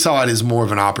really saw it as more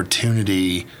of an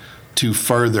opportunity to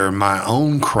further my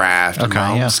own craft and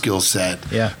my own skill set.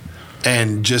 Yeah.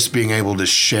 And just being able to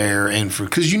share info,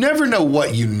 because you never know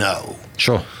what you know.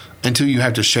 Sure. Until you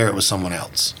have to share it with someone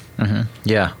else. Yeah.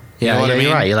 Yeah, You know what I mean?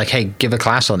 you're right. You're like, hey, give a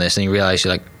class on this. And you realize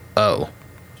you're like, oh,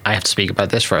 I have to speak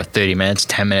about this for 30 minutes,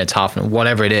 10 minutes, half,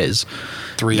 whatever it is.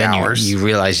 3 then hours. You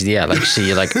realize, like, so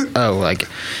you're like, oh, like,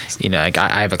 you know, like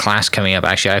I have a class coming up.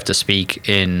 Actually, I have to speak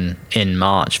in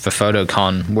March for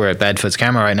PhotoCon. We're at Bedford's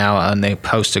Camera right now, and they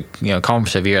host a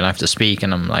conference every year, and I have to speak.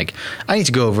 And I'm like, I need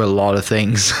to go over a lot of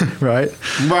things, right?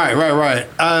 Right.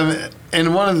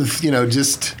 And one of the,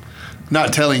 just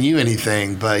not telling you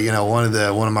anything, but one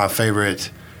of my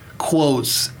favorite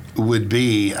quotes would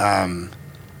be,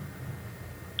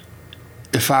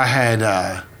 if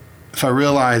I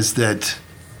realized that,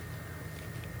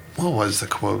 what was the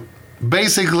quote?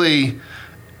 Basically,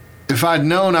 if I'd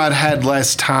known I'd had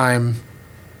less time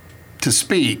to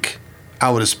speak,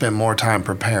 I would have spent more time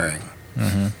preparing.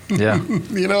 Yeah.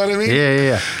 You know what I mean?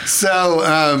 Yeah.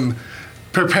 So,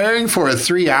 preparing for a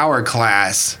 3-hour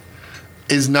class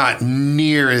is not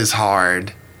near as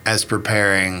hard as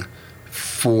preparing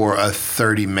for a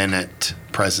 30-minute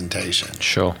presentation.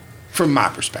 Sure. From my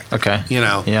perspective. Okay.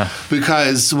 Yeah.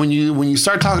 Because when you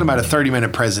start talking about a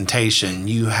 30-minute presentation,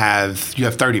 you have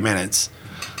 30 minutes.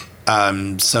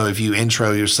 So if you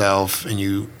intro yourself and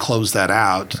you close that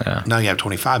out, now you have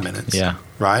 25 minutes. Yeah.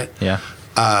 Right? Yeah.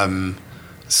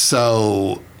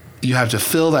 So you have to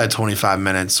fill that 25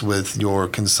 minutes with your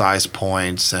concise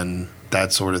points and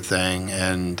that sort of thing,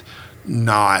 and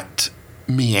not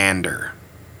meander.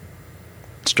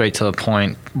 Straight to the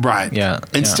point. Right. Yeah.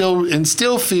 And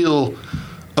still feel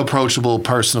approachable,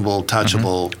 personable,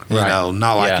 touchable,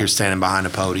 not like you're standing behind a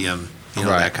podium,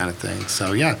 that kind of thing.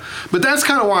 So yeah. But that's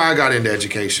kind of why I got into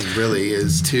education, really,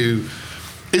 is to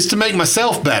make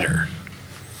myself better.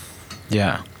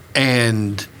 Yeah.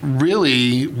 And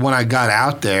really, when I got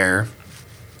out there,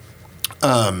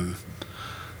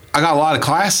 I got a lot of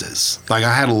classes. Like,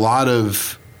 I had a lot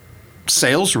of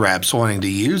sales reps wanting to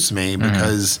use me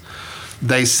because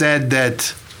they said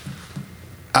that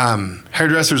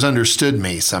hairdressers understood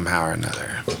me somehow or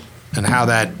another. And how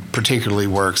that particularly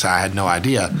works, I had no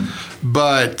idea.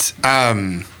 But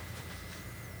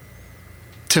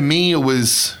to me, it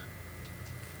was,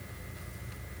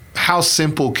 how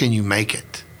simple can you make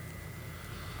it?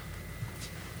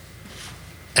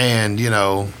 And,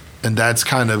 and that's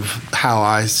kind of how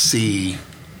I see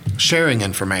sharing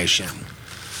information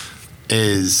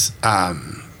is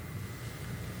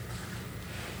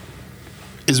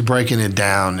breaking it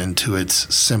down into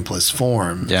its simplest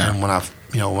form. Yeah. And when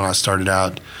I started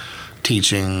out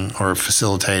teaching or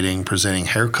facilitating, presenting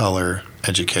hair color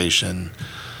education,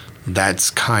 that's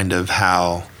kind of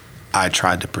how I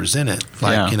tried to present it.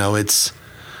 Like,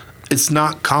 it's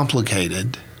not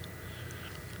complicated.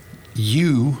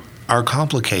 You are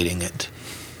complicating it.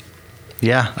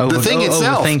 Yeah. The thing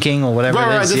itself, overthinking or whatever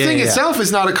it is. The thing itself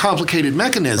is not a complicated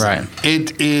mechanism. Right.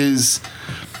 It is.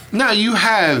 Now you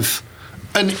have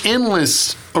an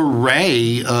endless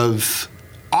array of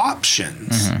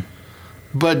options.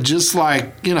 But just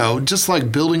like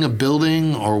building a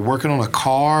building or working on a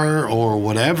car or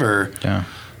whatever,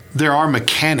 there are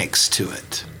mechanics to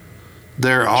it.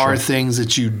 There are things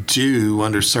that you do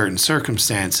under certain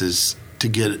circumstances to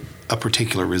get a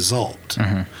particular result.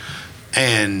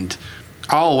 And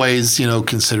I always,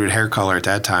 considered hair color at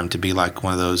that time to be like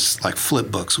one of those like flip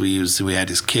books we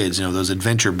had as kids, those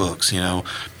adventure books,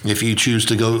 if you choose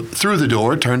to go through the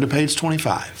door, turn to page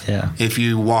 25. Yeah. If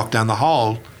you walk down the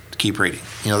hall, keep reading,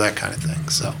 that kind of thing.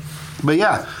 So, but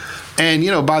yeah,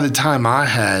 And, by the time I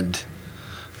had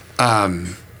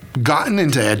gotten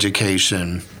into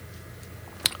education,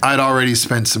 I'd already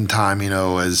spent some time,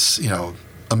 as,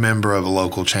 a member of a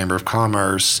local chamber of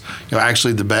commerce.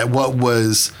 Actually, what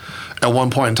was at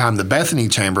one point in time the Bethany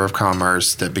Chamber of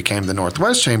Commerce that became the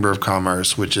Northwest Chamber of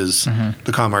Commerce, which is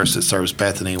the commerce that serves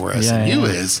Bethany, where SMU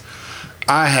is.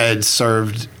 I had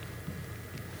served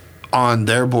on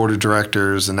their board of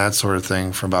directors and that sort of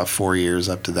thing for about 4 years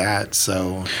up to that.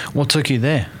 So, what took you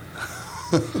there?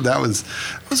 that was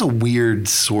a weird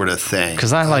sort of thing.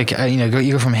 Because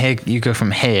you go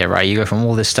from here, right? You go from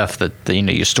all this stuff that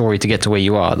your story to get to where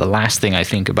you are. The last thing I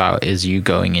think about is you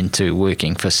going into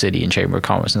working for city and chamber of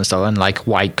commerce and stuff, and like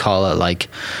white collar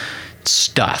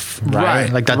stuff,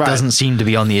 right? Like that doesn't seem to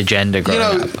be on the agenda growing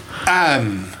up.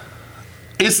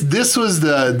 This was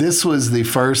the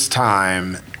first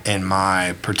time in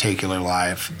my particular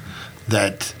life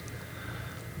that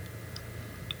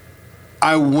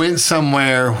I went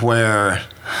somewhere where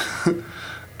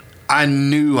I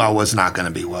knew I was not going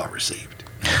to be well received.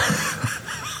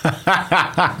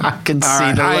 I can see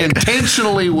that. I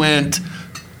intentionally went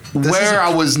where I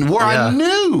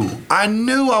knew I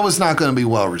was not going to be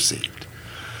well received.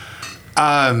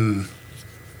 I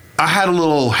had a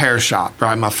little hair shop,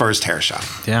 right? My first hair shop.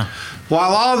 Yeah.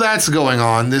 While all that's going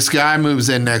on, this guy moves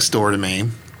in next door to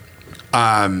me.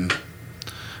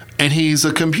 And he's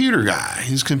a computer guy.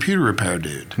 He's a computer repair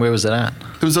dude. Where was it at?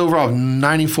 It was over on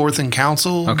 94th and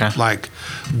Council. Okay. Like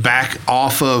back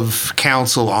off of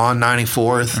Council on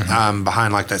 94th,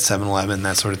 behind like that 7-Eleven,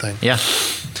 that sort of thing. Yeah.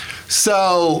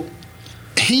 So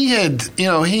he had,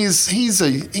 he's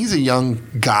a young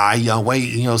guy,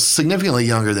 significantly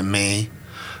younger than me.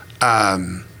 I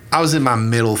was in my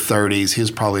middle 30s. He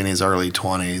was probably in his early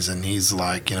 20s, and he's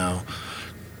like,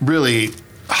 really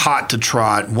hot to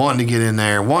trot, wanting to get in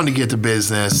there, wanting to get to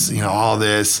business, all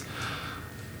this,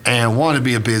 and wanted to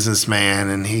be a businessman.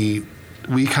 And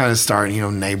we kind of started,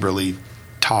 neighborly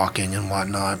talking and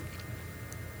whatnot.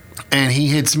 And he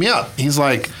hits me up. He's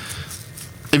like,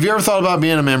 have you ever thought about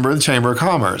being a member of the Chamber of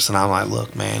Commerce? And I'm like,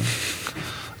 look, man,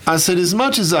 I said, as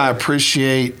much as I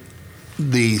appreciate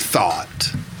the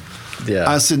thought,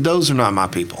 I said, those are not my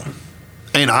people,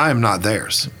 and I am not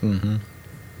theirs. Mm-hmm.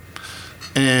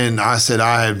 And I said,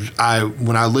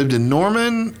 when I lived in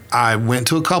Norman, I went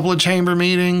to a couple of chamber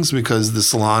meetings because the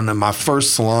salon, my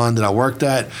first salon that I worked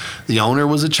at, the owner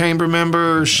was a chamber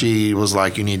member. She was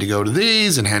like, you need to go to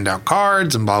these and hand out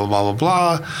cards and blah, blah, blah,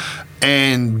 blah, blah.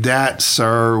 And that,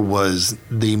 sir, was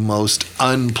the most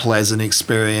unpleasant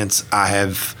experience I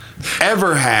have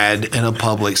ever had in a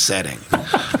public setting.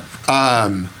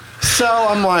 So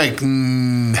I'm like,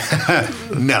 no,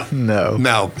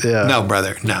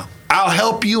 brother, no. I'll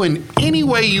help you in any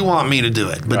way you want me to do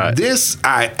it, but this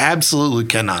I absolutely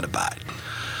cannot abide.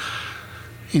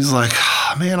 He's like,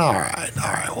 oh, man, all right,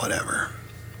 whatever.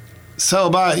 So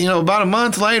about a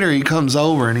month later, he comes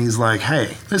over and he's like,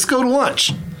 hey, let's go to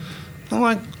lunch. I'm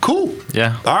like, cool.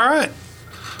 Yeah. All right.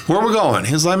 Where we going?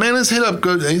 He's like, man, let's hit up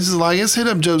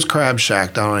Joe's Crab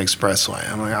Shack down on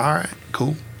Expressway. I'm like, all right,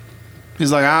 cool.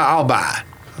 He's like, I'll buy.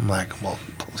 I'm like, well,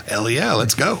 hell yeah,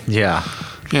 let's go. Yeah.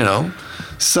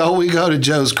 So we go to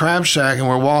Joe's Crab Shack and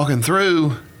we're walking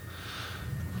through,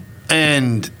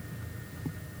 and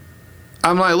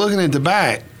I'm like looking at the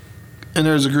back, and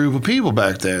there's a group of people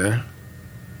back there.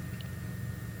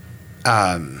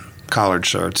 Collared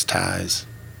shirts, ties,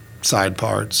 side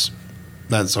parts,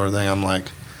 that sort of thing. I'm like,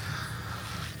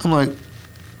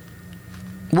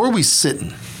 where are we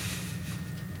sitting?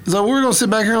 So we're gonna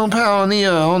sit back here in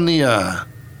the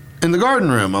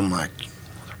garden room. I'm like,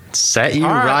 set you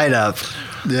right up.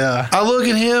 Yeah. I look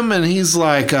at him and he's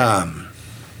like, man,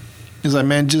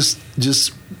 just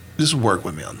work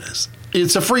with me on this.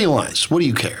 It's a free lunch. What do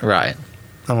you care? Right.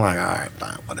 I'm like, all right,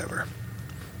 fine, whatever.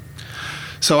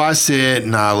 So I sit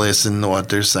and I listen to what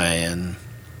they're saying,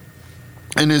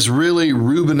 and this really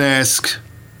Rubenesque,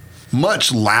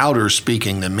 much louder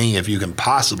speaking than me, if you can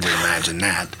possibly imagine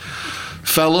that.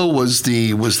 Fellow was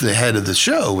the head of the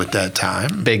show at that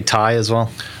time. Big tie as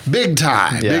well. Big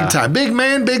tie, yeah. Big tie, big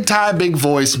man, big tie, big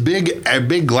voice,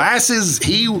 big glasses.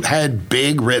 He had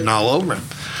big written all over him,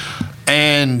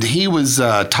 and he was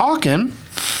talking.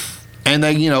 And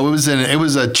they, it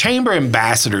was a chamber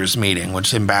ambassadors meeting,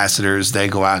 which ambassadors, they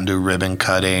go out and do ribbon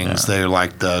cuttings. Yeah.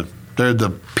 They're the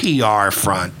PR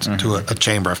front to a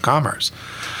chamber of commerce,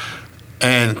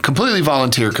 and completely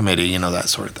volunteer committee, that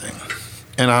sort of thing.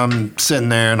 And I'm sitting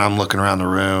there and I'm looking around the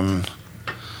room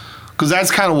because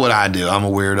that's kind of what I do. I'm a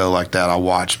weirdo like that. I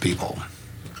watch people,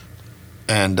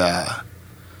 and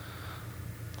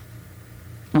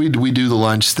we do the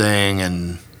lunch thing,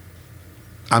 and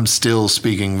I'm still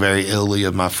speaking very illy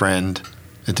of my friend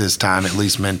at this time, at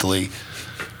least mentally.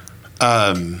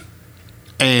 And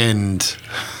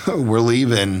we're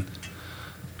leaving,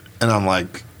 and I'm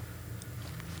like,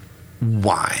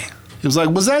 why? He was like,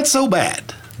 was that so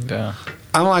bad? Yeah.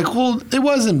 I'm like, well, it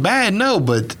wasn't bad, no,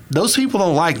 but those people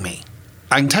don't like me.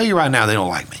 I can tell you right now, they don't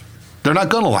like me. They're not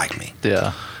going to like me.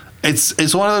 Yeah.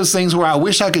 It's one of those things where I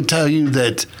wish I could tell you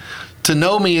that to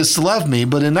know me is to love me,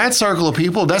 but in that circle of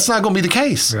people, that's not going to be the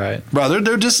case. Right. Brother,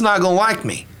 they're just not going to like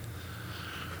me.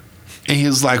 And he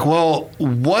was like, well,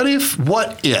 what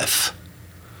if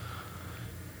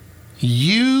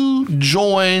you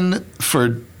join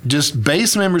for just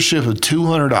base membership of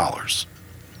 $200,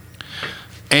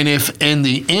 and if in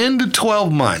the end of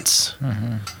 12 months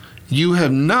you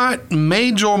have not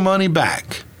made your money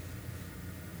back,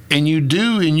 and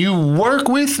you work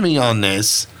with me on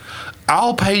this,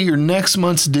 I'll pay your next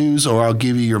month's dues or I'll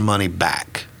give you your money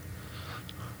back.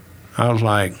 I was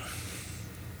like,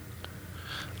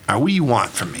 what do you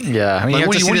want from me? Yeah, I mean, Like,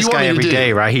 you have to see this guy every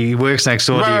day, right? He works next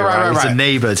door to you, right? He's a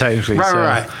neighbor, technically.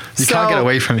 Right. You can't get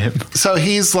away from him. So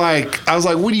he's like, I was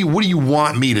like, what do you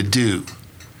want me to do?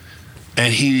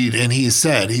 And he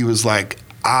said, he was like,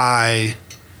 I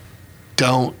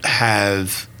don't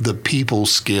have the people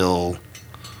skill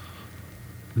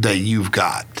that you've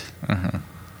got.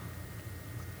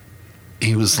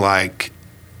 He was like,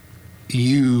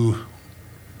 you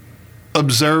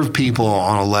observe people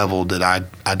on a level that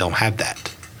I don't have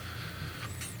that.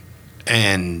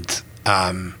 And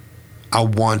I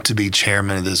want to be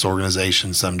chairman of this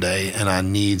organization someday, and I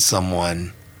need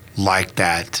someone like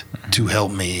that to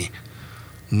help me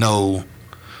know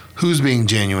who's being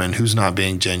genuine, who's not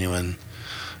being genuine,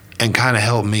 and kind of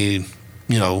help me,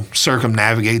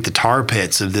 circumnavigate the tar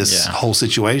pits of this whole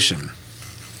situation.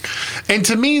 And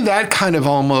to me, that kind of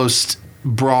almost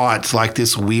brought like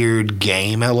this weird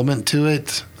game element to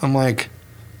it. I'm like,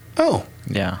 oh,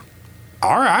 yeah,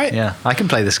 all right, yeah, I can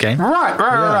play this game.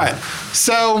 Right.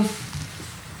 So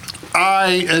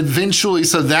I eventually,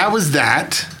 so that was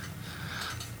that.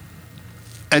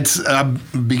 I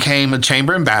became a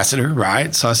chamber ambassador,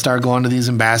 right? So I started going to these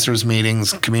ambassadors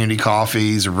meetings, community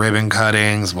coffees, ribbon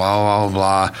cuttings, blah, blah,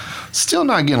 blah. Still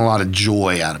not getting a lot of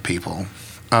joy out of people.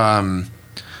 Then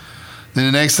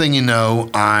the next thing you know,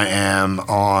 I am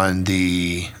on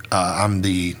he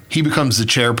becomes the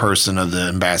chairperson of the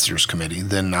ambassadors committee.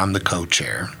 Then I'm the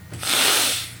co-chair.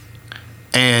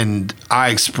 And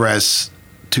I express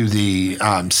to the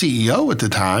CEO at the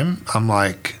time, I'm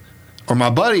like, or my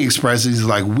buddy expresses, he's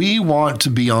like, we want to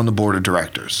be on the board of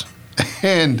directors.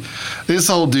 And this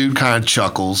old dude kind of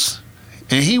chuckles.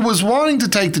 And he was wanting to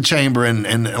take the chamber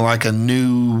in like a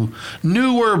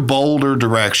newer, bolder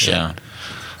direction. Yeah.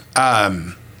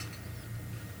 And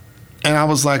I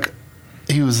was like,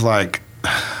 he was like,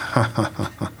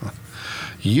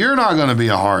 you're not going to be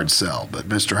a hard sell, but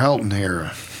Mr. Helton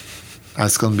here,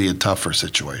 that's going to be a tougher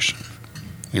situation.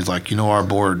 He's like, our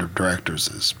board of directors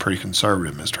is pretty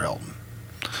conservative, Mr. Helton.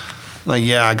 Like,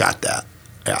 yeah, I got that.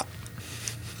 Yeah.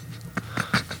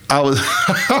 I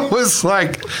was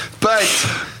like, but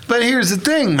here's the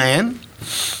thing, man.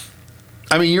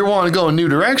 I mean, you're wanting to go in new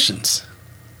directions.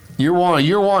 You're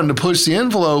wanting to push the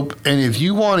envelope, and if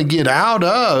you want to get out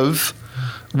of,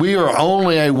 we are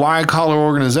only a white-collar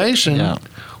organization,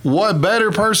 what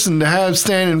better person to have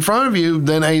stand in front of you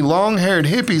than a long-haired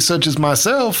hippie such as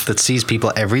myself that sees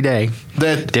people every day.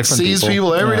 That sees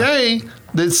people every day,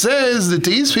 that says that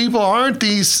these people aren't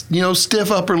these,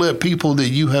 stiff upper lip people that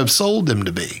you have sold them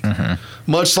to be.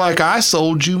 Much like I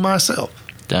sold you myself.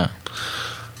 Yeah.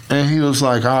 And he was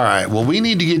like, all right, well, we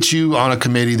need to get you on a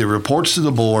committee that reports to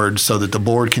the board so that the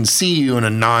board can see you in a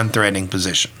non-threatening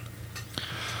position.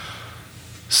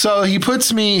 So he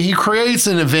creates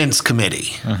an events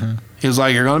committee. He was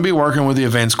like, you're going to be working with the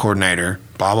events coordinator,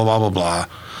 blah, blah, blah, blah,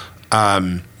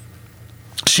 blah.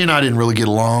 She and I didn't really get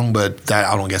along, but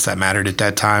I don't guess that mattered at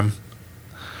that time.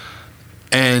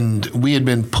 And we had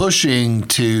been pushing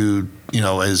to,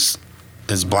 as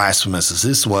blasphemous as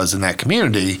this was in that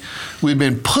community, we've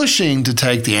been pushing to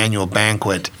take the annual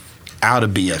banquet out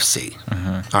of BFC.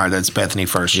 All right, that's Bethany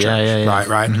First Church. Yeah.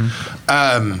 Right.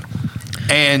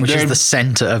 And which is the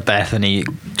center of Bethany,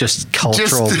 just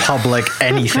cultural, public,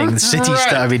 anything, city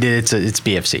stuff. I mean, it's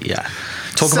BFC, yeah.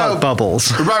 Talk about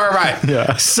bubbles. Right.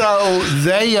 Yeah. So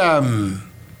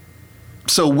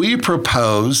so we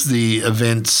proposed the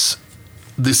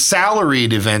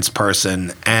salaried events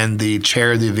person and the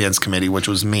chair of the events committee, which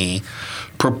was me,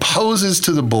 proposes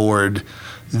to the board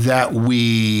that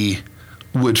we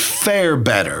would fare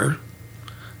better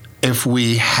if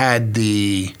we had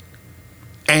the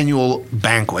annual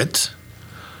banquet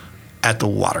at the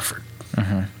Waterford.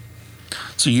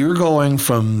 So you're going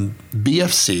from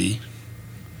BFC,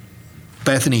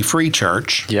 Bethany Free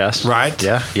Church. Yes. Right?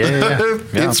 Yeah.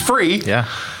 It's free. Yeah.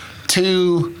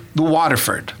 To the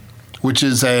Waterford, which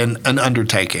is an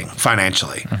undertaking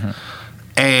financially.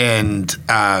 And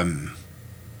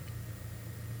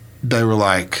they were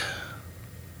like,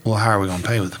 well, how are we going to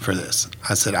pay for this?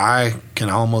 I said, I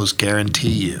can almost guarantee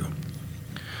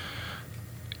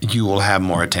you will have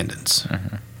more attendance.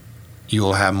 You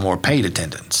will have more paid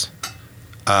attendance.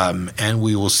 And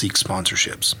we will seek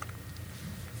sponsorships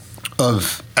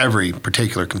of every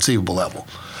particular conceivable level.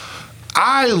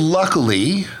 I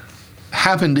luckily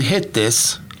happened to hit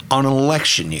this on an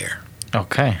election year.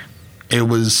 Okay. It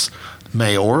was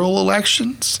mayoral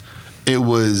elections. It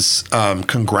was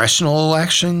congressional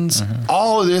elections.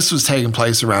 All of this was taking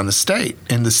place around the state,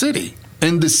 in the city,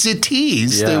 in the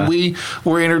cities that we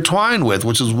were intertwined with,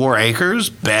 which was War Acres,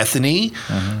 Bethany,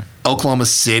 Oklahoma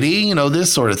City,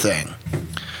 this sort of thing.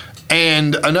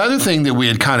 And another thing that we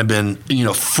had kind of been,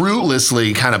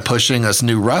 fruitlessly kind of pushing us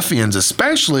new ruffians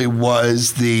especially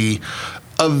was the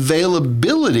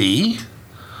availability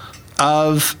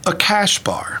of a cash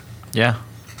bar. Yeah.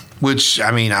 Which,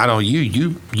 I don't,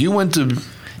 you went to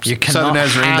You cannot Southern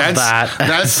Nazarene. have that.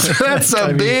 That's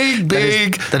a big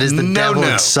that is the devil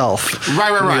itself.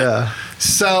 Right. Yeah.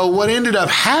 So what ended up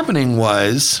happening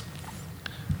was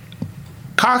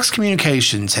Cox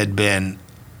Communications had been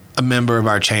a member of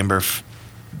our chamber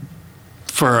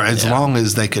for as long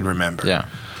as they could remember. Yeah.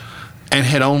 And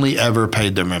had only ever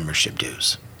paid their membership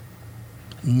dues.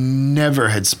 Never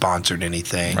had sponsored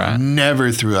anything. Right.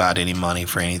 Never threw out any money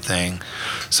for anything.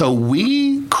 So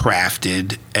we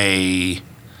crafted a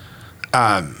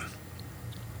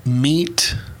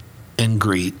meet and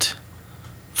greet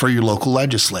for your local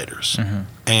legislators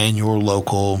and your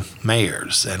local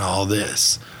mayors and all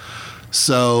this.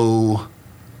 So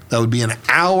that would be an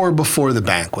hour before the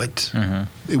banquet.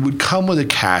 It would come with a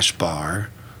cash bar,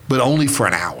 but only for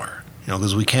an hour.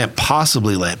 Because we can't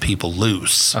possibly let people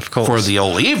loose for the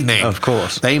whole evening. Of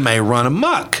course. They may run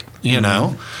amok,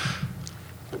 know.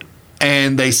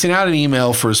 And they sent out an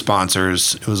email for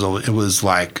sponsors. It was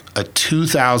like a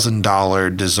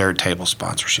 $2,000 dessert table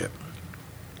sponsorship.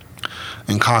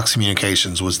 And Cox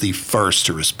Communications was the first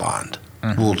to respond.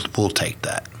 We'll take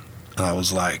that. And I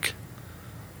was like,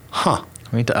 huh.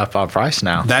 We need to up our price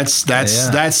now. That's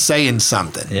saying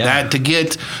something. Yeah. That to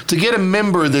get a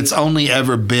member that's only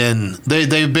ever been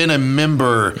they've been a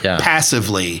member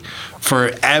passively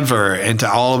forever, and to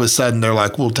all of a sudden they're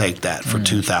like, we'll take that for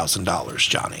 $2,000,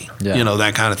 Johnny. Yeah.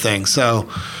 That kind of thing. So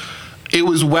it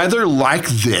was weather like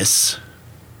this.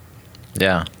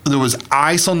 Yeah. There was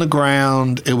ice on the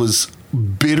ground. It was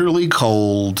bitterly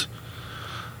cold.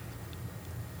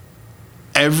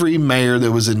 Every mayor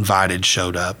that was invited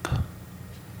showed up.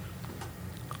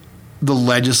 The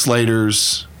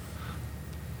legislators,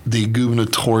 the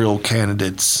gubernatorial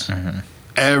candidates,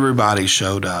 everybody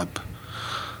showed up.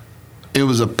 It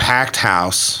was a packed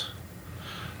house,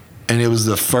 and it was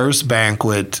the first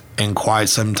banquet in quite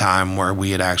some time where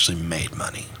we had actually made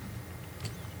money.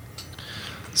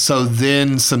 So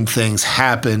then some things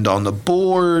happened on the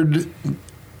board,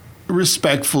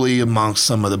 respectfully amongst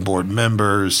some of the board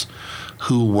members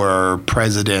who were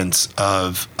presidents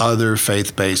of other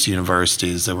faith-based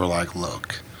universities that were like,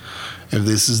 look, if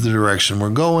this is the direction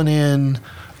we're going in,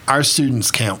 our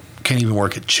students can't even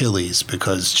work at Chili's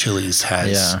because Chili's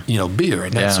has, beer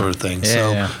and that sort of thing.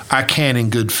 I can't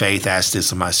in good faith ask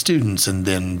this of my students and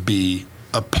then be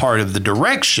a part of the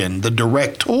directors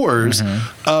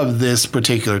of this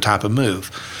particular type of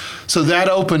move. So that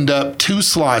opened up 2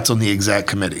 slots on the exec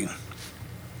committee.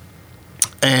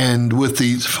 And with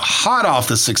the hot off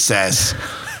the success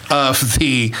of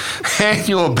the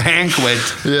annual banquet,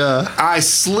 I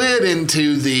slid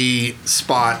into the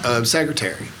spot of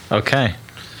secretary. Okay.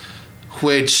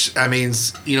 Which, being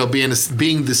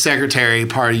the secretary,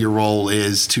 part of your role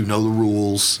is to know the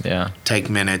rules, take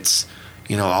minutes,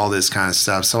 all this kind of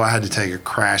stuff. So I had to take a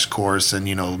crash course in,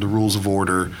 the rules of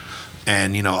order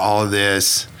and, all of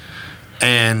this.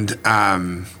 And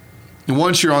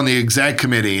once you're on the exec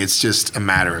committee, it's just a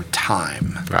matter of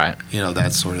time. Right.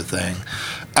 That sort of thing.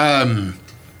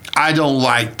 I don't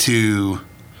like to,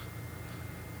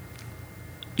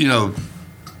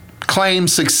 claim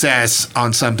success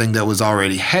on something that was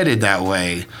already headed that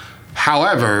way.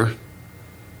 However,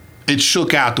 it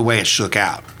shook out the way it shook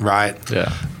out, right?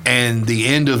 Yeah. And the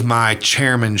end of my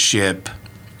chairmanship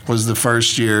was the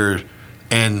first year,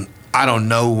 and I don't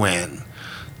know when,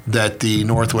 that the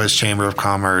Northwest Chamber of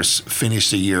Commerce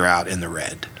finished a year out in the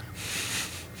red.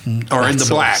 or in the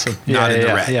black, awesome. not in the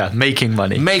red. Yeah, making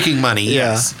money. Making money,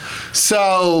 yes.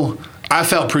 So I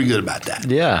felt pretty good about that.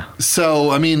 Yeah.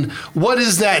 So, I mean, what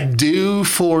does that do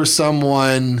for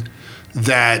someone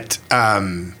that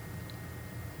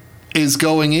is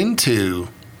going into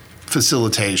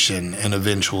facilitation and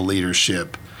eventual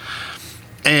leadership?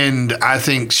 And I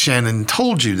think Shannon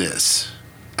told you this.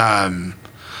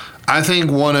 I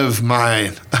think one of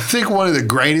the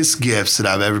greatest gifts that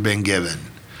I've ever been given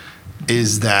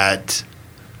is that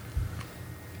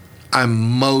I'm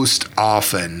most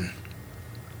often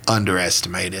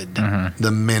underestimated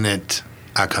the minute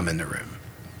I come in the room.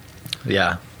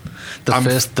 Yeah.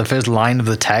 The first line of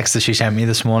the text that she sent me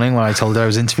this morning when I told her I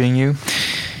was interviewing you,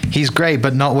 he's great,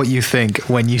 but not what you think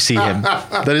when you see him.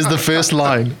 That is the first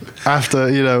line after,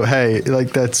 hey,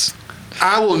 like that's...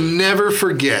 I will never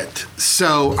forget.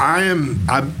 So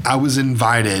I was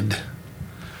invited,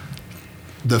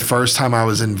 the first time I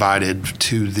was invited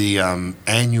to the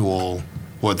annual,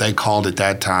 what they called at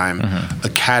that time,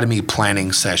 Academy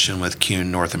Planning Session with CUNY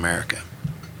North America.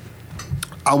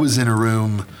 I was in a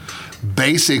room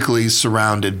basically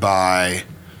surrounded by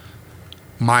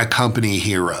my company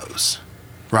heroes,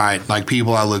 right? Like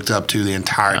people I looked up to the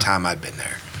entire time I'd been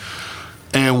there.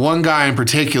 And one guy in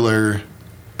particular,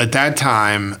 at that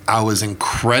time, I was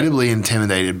incredibly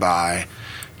intimidated by.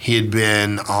 He'd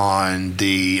been on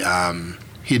The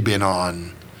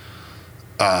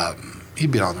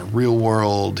Real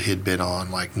World. He'd been on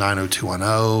like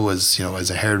 90210 as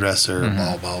a hairdresser.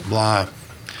 Blah blah blah.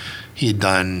 He had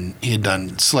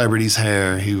done celebrities'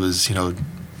 hair. He was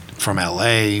from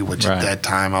LA, which at that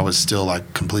time I was still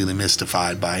like completely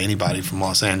mystified by anybody from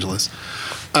Los Angeles.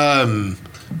 And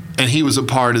he was a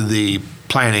part of the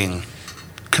planning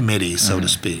committee, so to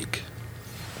speak.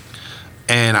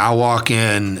 And I walk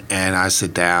in and I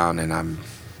sit down and I'm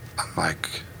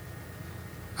like,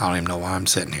 I don't even know why I'm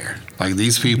sitting here. Like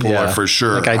these people are for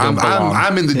sure. Like I don't belong.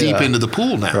 I'm in the deep end of the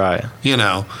pool now. Right.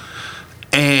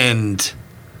 And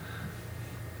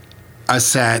I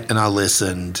sat and I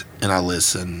listened and I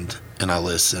listened and I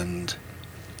listened.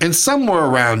 And somewhere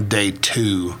around day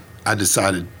 2, I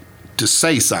decided to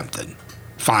say something,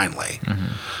 finally.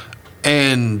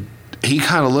 And he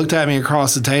kind of looked at me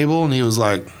across the table and he was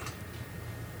like,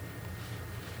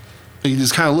 he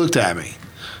just kind of looked at me.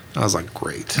 I was like,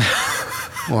 great.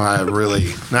 Well, I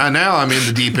really, now I'm in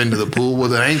the deep end of the pool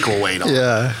with an ankle weight on.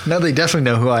 Yeah. Now they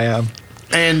definitely know who I am.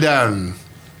 And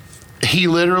he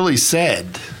literally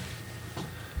said,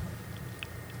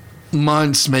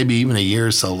 months, maybe even a year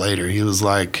or so later, he was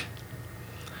like,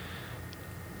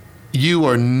 you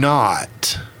are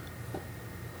not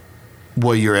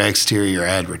what your exterior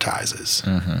advertises.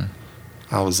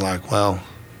 I was like, well,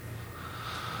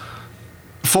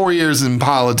 4 years in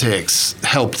politics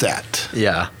helped that.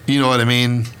 Yeah. You know what I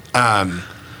mean?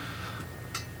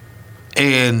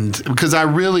 And because I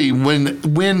really, when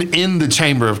in the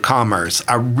Chamber of Commerce,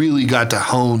 I really got to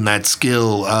hone that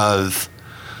skill of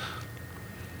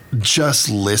just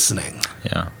listening.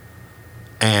 Yeah.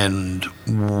 And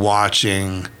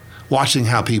watching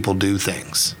how people do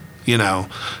things.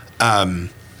 I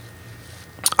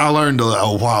learned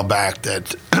a while back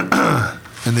that,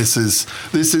 and this is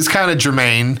kind of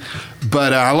germane,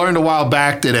 but I learned a while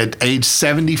back that at age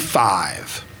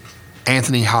 75,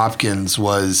 Anthony Hopkins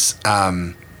was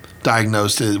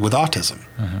diagnosed with autism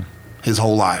his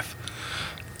whole life.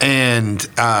 And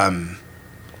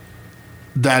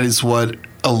that is what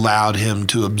allowed him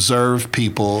to observe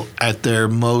people at their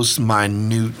most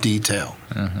minute detail.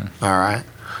 All right?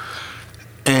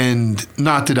 And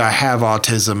not that I have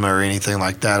autism or anything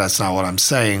like that. That's not what I'm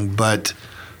saying. But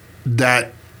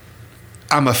that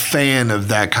I'm a fan of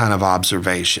that kind of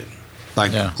observation.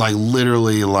 Like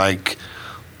literally like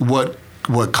what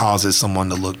causes someone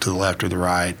to look to the left or the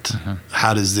right?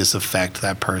 How does this affect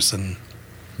that person?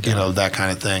 That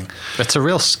kind of thing. It's a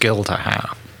real skill to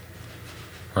have,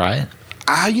 right?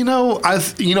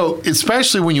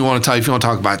 Especially when if you want to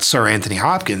talk about Sir Anthony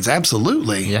Hopkins,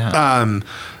 absolutely. Yeah.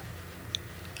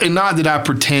 And not that I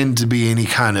pretend to be any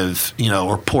kind of,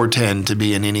 or portend to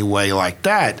be in any way like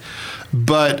that,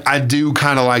 but I do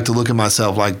kind of like to look at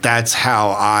myself like that's how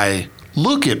I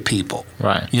look at people.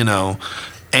 Right.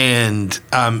 And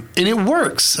it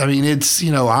works. I mean, it's,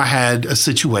 I had a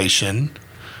situation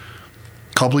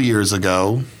a couple of years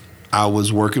ago. I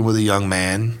was working with a young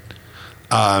man,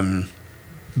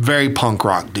 very punk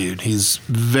rock dude. He's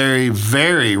very,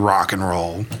 very rock and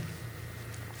roll.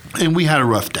 And we had a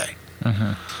rough day.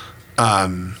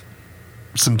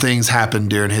 Some things happened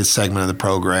during his segment of the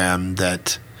program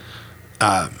that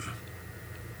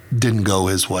didn't go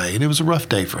his way. And it was a rough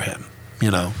day for him,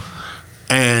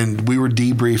 And we were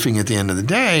debriefing at the end of the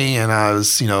day, and I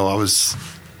was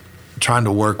trying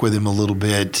to work with him a little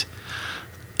bit.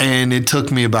 And it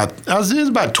took me it was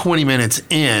about 20 minutes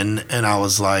in, and I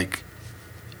was like,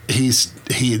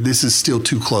 this is still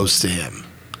too close to him.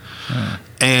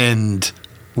 And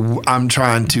I'm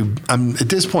at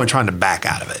this point trying to back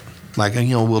out of it. Like,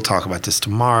 we'll talk about this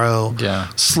tomorrow. Yeah.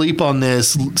 Sleep on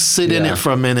this, sit in it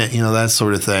for a minute, that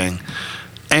sort of thing.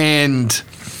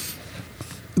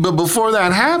 But before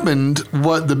that happened,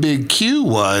 what the big cue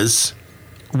was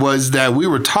that we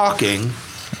were talking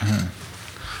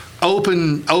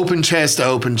open chest to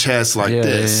open chest like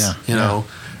this, you know.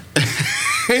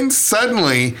 And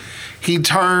suddenly he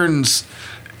turns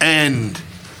and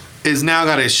is now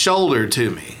got his shoulder to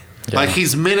me. Yeah. Like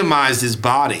he's minimized his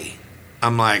body.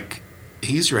 I'm like,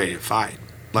 he's ready to fight.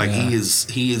 Like he is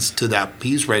he's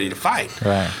ready to fight.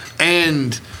 Right.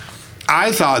 And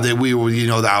I thought that we were,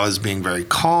 that I was being very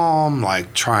calm,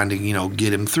 like trying to,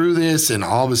 get him through this. And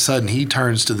all of a sudden he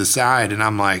turns to the side and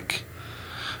I'm like,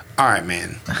 all right,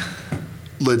 man,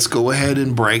 let's go ahead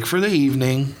and break for the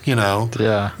evening,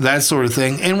 that sort of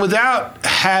thing. And without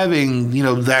having,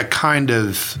 that kind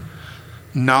of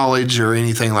knowledge or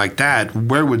anything like that,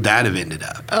 where would that have ended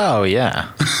up? Oh,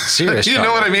 yeah. Serious. You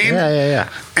know what I mean? Yeah.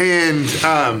 And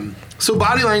so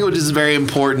body language is very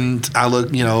important. I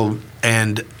look,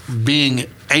 and being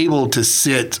able to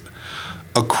sit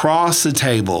across the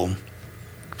table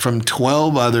from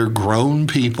 12 other grown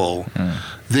people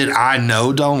that I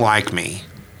know don't like me,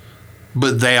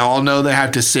 but they all know they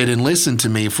have to sit and listen to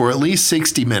me for at least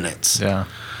 60 minutes. Yeah.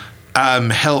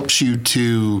 Helps you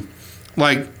to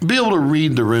be able to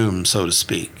read the room, so to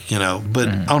speak, but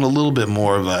on a little bit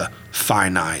more of a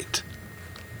finite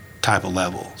type of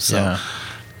level. So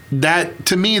that,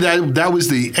 to me, that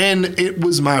was and it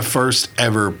was my first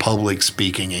ever public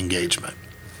speaking engagement.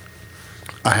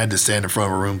 I had to stand in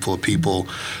front of a room full of people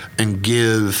and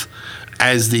give,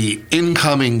 as the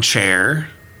incoming chair,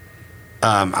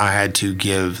 I had to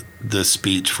give the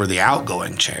speech for the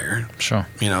outgoing chair. Sure.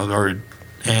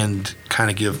 And kind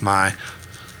of give my,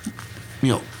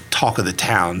 talk of the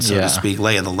town, so to speak,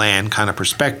 lay of the land kind of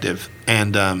perspective.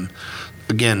 And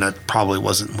again, that probably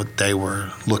wasn't what they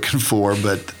were looking for,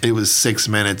 but it was 6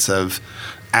 minutes of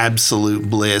absolute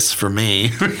bliss for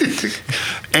me.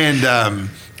 And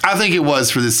I think it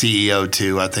was for the CEO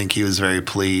too. I think he was very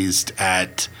pleased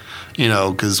at,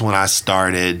 because when I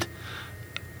started,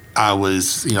 I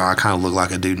was, I kind of look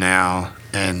like I do now.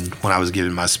 And when I was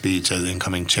giving my speech as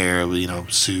incoming chair, it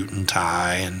was, suit and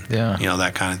tie and,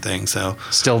 that kind of thing. So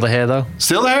still the hair, though?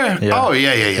 Still there? Yeah. Oh,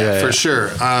 yeah, for sure.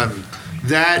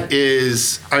 That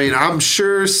is, I'm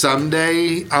sure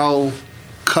someday I'll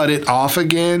cut it off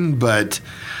again. But,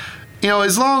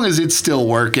 as long as it's still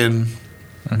working,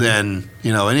 then,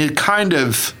 and it kind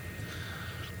of,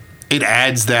 it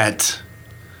adds that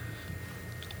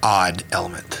odd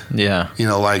element. Yeah.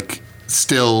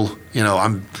 Still,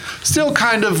 I'm still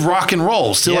kind of rock and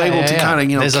roll, still able to kind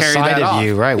of, There's carry a side that of off.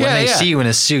 you, right? When they see you in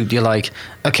a suit, you're like,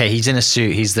 okay, he's in a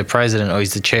suit, he's the president or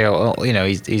he's the chair, or,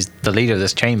 he's the leader of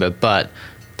this chamber, but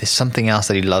there's something else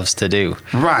that he loves to do.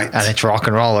 Right. And it's rock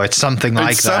and roll, or it's something like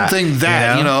that. It's something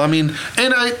that,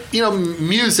 and I,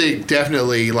 music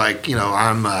definitely,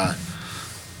 I'm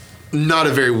not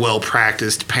a very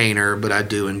well-practiced painter, but I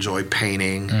do enjoy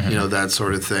painting, that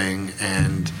sort of thing.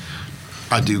 And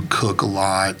I do cook a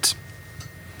lot.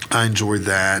 I enjoy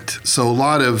that. So a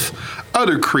lot of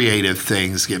other creative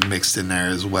things get mixed in there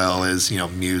as well as,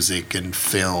 music and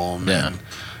film and,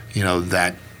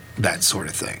 that sort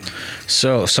of thing.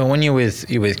 So when you're with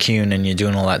Kuhn and you're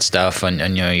doing all that stuff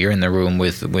and you're in the room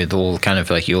with all kind of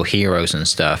like your heroes and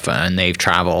stuff, and they've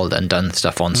traveled and done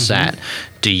stuff on set,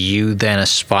 do you then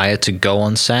aspire to go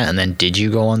on set? And then did you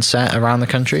go on set around the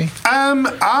country?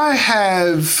 I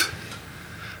have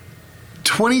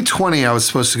 2020 I was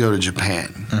supposed to go to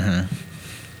Japan.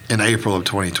 In April of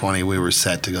 2020 we were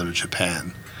set to go to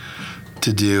Japan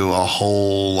to do a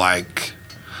whole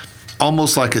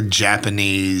almost like a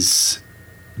Japanese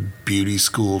beauty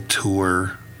school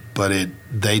tour, but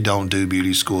they don't do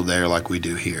beauty school there like we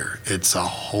do here. It's a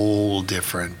whole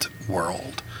different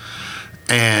world.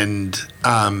 And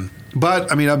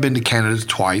but I've been to Canada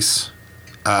twice,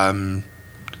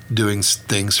 doing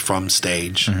things from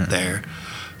stage there,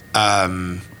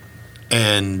 and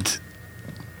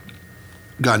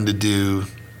gotten to do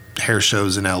hair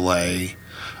shows in LA.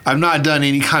 I've not done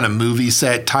any kind of movie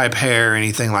set type hair or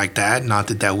anything like that. Not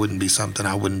that that wouldn't be something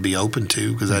I wouldn't be open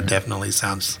to, because that definitely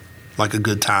sounds like a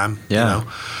good time,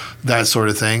 that sort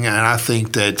of thing. And I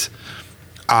think that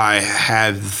I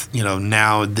have,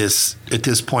 now at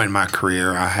this point in my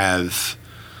career, I have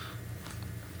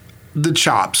the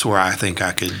chops where I think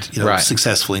I could, Right.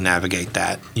 successfully navigate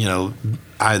that,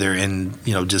 either in,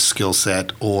 just skill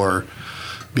set or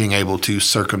being able to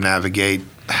circumnavigate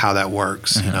how that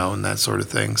works, and that sort of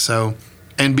thing. So,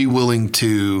 and be willing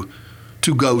to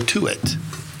go to it,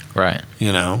 Right.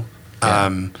 Yeah.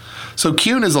 So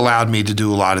CUNY has allowed me to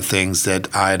do a lot of things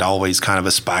that I'd always kind of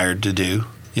aspired to do.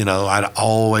 I'd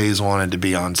always wanted to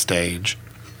be on stage,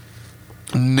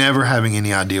 never having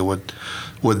any idea what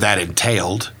that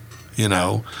entailed,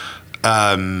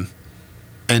 and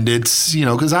it's,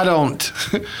 because I don't,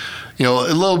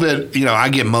 a little bit, I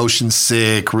get motion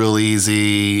sick real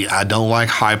easy. I don't like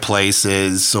high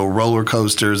places. So roller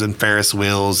coasters and Ferris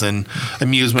wheels and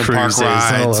amusement Cruises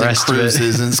park and all rides the and rest of it.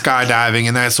 cruises and skydiving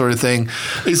and that sort of thing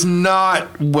is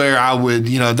not where I would,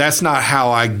 that's not how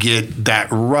I get that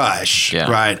rush, Yeah.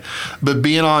 right? But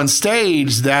being on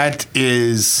stage, that's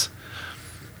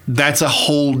a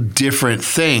whole different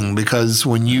thing, because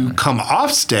when you come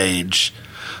off stage,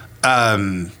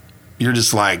 you're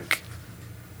just like,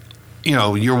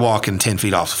 you're walking 10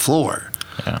 feet off the floor,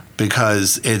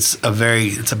 because it's a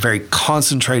very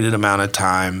concentrated amount of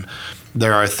time.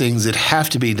 There are things that have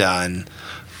to be done.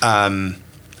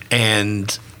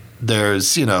 And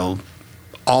there's,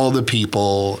 all the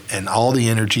people and all the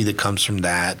energy that comes from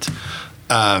that.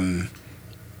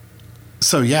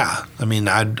 So yeah, I mean,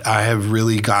 I have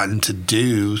really gotten to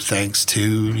do, thanks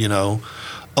to,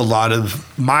 a lot of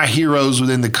my heroes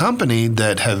within the company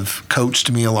that have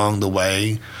coached me along the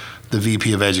way. The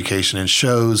VP of Education and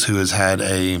Shows, who has had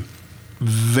a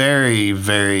very,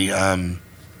 very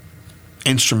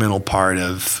instrumental part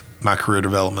of my career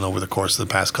development over the course of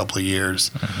the past couple of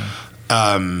years.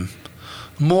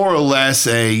 More or less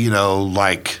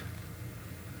like,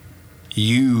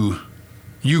 you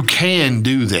can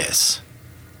do this.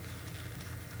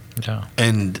 Yeah.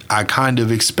 And I kind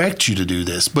of expect you to do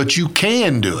this, but you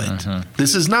can do it.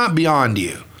 This is not beyond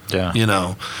you.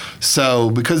 Yeah.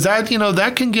 So because that,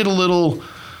 that can get a little,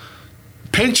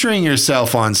 picturing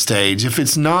yourself on stage, if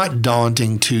it's not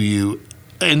daunting to you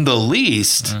in the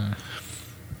least,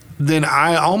 then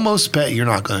I almost bet you're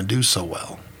not going to do so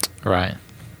well. Right.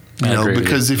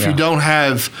 Because if you don't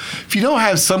have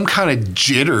some kind of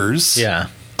jitters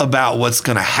about what's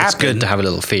going to happen. It's good to have a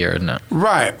little fear, isn't it?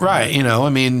 Right. I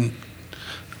mean,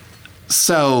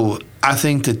 so I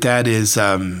think that is,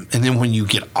 and then when you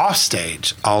get off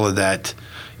stage, all of that,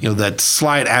 that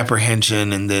slight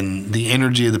apprehension, and then the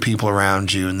energy of the people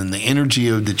around you, and then the energy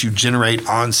that you generate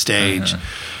on stage,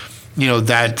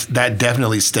 that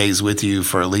definitely stays with you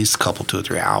for at least a couple, 2 or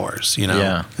 3 hours,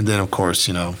 Yeah. And then, of course,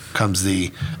 comes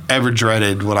the ever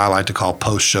dreaded, what I like to call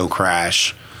post-show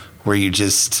crash, where you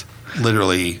just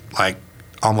literally, like,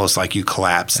 almost like you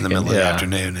collapse in the middle of the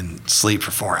afternoon and sleep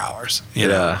for 4 hours,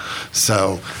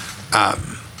 So,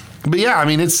 but yeah, I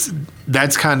mean,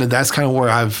 that's kind of where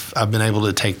I've been able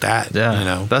to take that.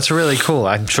 Yeah, that's really cool.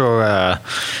 I'm sure. I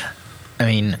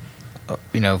mean,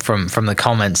 from the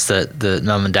comments that the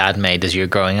mum and dad made as you were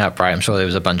growing up, right? I'm sure there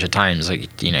was a bunch of times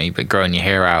like you've been growing your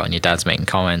hair out and your dad's making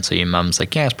comments, or your mum's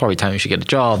like, "Yeah, it's probably time you should get a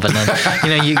job." And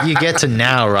then you get to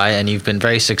now, right? And you've been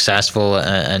very successful,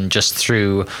 and just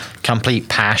through complete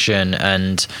passion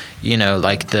and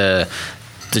like the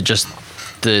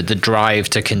drive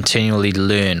to continually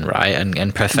learn, right,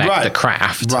 and perfect the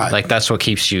craft. Right. Like that's what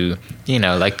keeps you,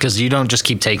 because you don't just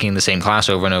keep taking the same class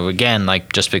over and over again,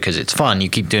 like just because it's fun. You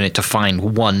keep doing it to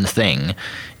find one thing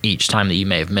each time that you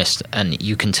may have missed, and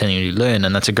you continually learn.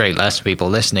 And that's a great lesson for people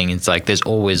listening. It's like we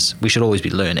should always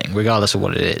be learning, regardless of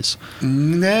what it is.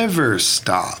 Never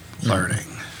stop learning.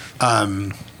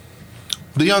 The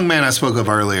young man I spoke of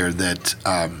earlier that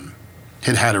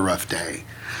had a rough day.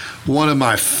 One of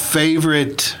my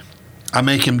favorite, I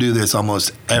make him do this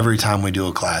almost every time we do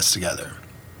a class together.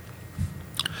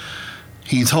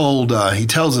 He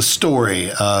tells a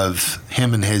story of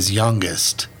him and his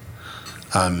youngest.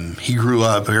 He grew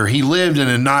up, or he lived in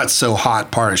a not so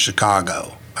hot part of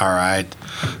Chicago. All right.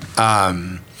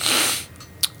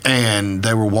 And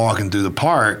they were walking through the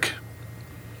park,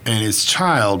 and his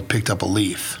child picked up a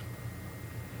leaf.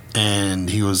 And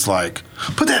he was like,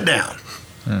 "Put that down."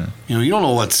 You don't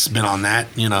know what's been on that,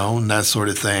 and that sort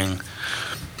of thing.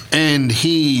 And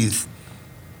he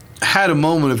had a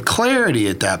moment of clarity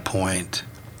at that point,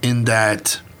 in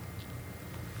that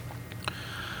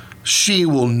she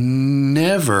will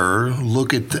never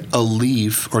look at a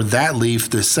leaf or that leaf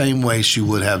the same way she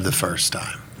would have the first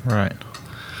time. Right.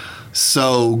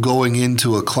 So going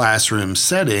into a classroom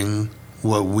setting,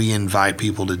 what we invite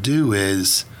people to do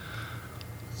is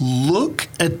look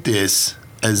at this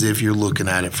as if you're looking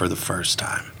at it for the first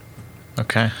time.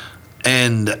 Okay.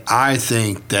 And I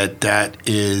think that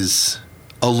is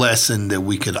a lesson that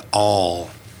we could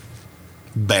all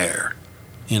bear.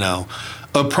 You know,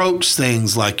 approach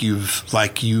things like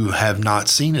you have not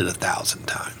seen it 1,000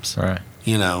 times. Right.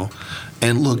 You know,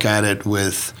 and look at it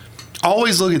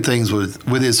always look at things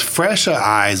with as fresh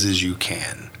eyes as you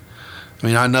can. I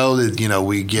mean, I know that, you know,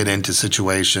 we get into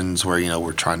situations where, you know,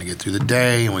 we're trying to get through the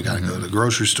day and we got to go to the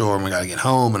grocery store and we got to get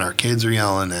home and our kids are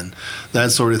yelling and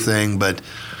that sort of thing. But,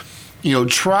 you know,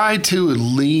 try to at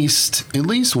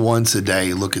least once a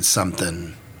day look at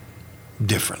something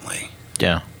differently.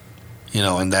 Yeah. You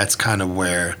know, and that's kind of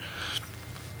where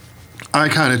I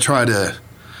kind of try to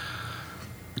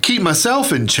keep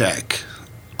myself in check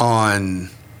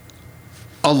on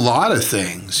a lot of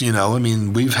things. You know, I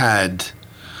mean, we've had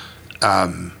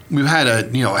a,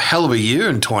 you know, a hell of a year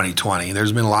in 2020.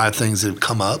 There's been a lot of things that have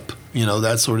come up, you know,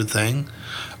 that sort of thing.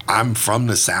 I'm from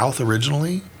the South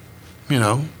originally, you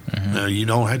know. You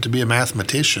don't have to be a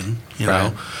mathematician, you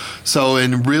know. So,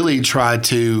 and really try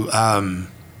to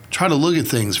look at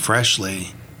things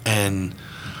freshly. And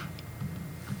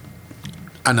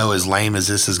I know, as lame as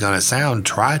this is going to sound,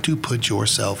 try to put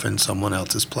yourself in someone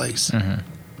else's place.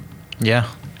 Yeah.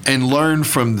 And learn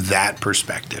from that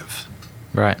perspective.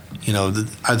 Right. You know,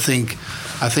 I think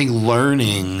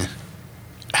learning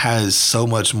has so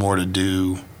much more to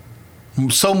do,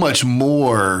 so much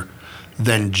more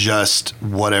than just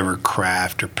whatever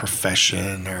craft or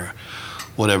profession or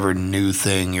whatever new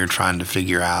thing you're trying to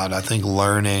figure out. I think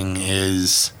learning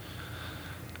is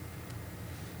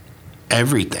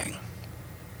everything.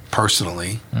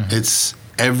 Personally, it's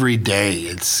every day.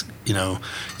 It's, you know,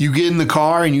 you get in the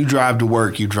car and you drive to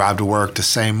work. You drive to work the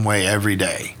same way every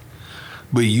day.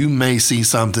 But you may see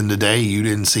something today you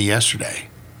didn't see yesterday.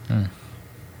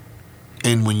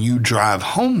 And when you drive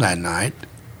home that night,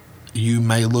 you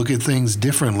may look at things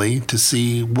differently to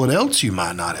see what else you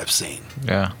might not have seen.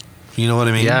 Yeah. You know what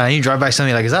I mean? Yeah, and you drive by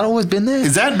something like, has that always been there?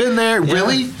 Has that been there? Yeah.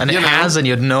 Really? And it has, and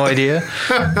you had no idea.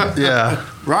 Yeah.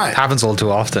 Right. It happens all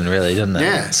too often, really, doesn't it?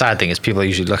 Yeah. Sad thing is people are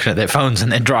usually looking at their phones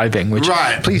and they're driving, which,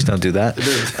 please don't do that.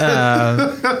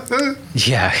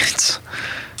 Yeah,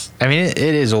 I mean, it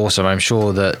is awesome. I'm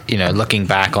sure that, you know, looking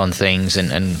back on things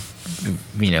and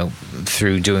you know,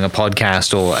 through doing a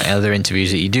podcast or other interviews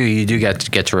that you do get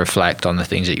to reflect on the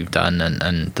things that you've done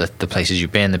and the places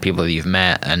you've been, the people that you've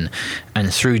met, and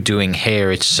through doing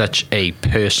hair, it's such a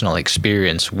personal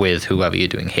experience with whoever you're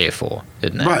doing hair for,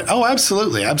 isn't it? Right. Oh,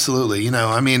 absolutely, absolutely. You know,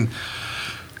 I mean,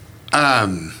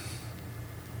 and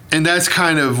that's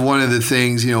kind of one of the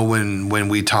things, you know, when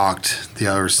we talked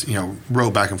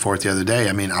wrote back and forth the other day.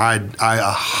 I mean, I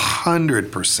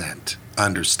 100%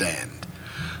 understand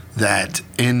that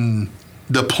in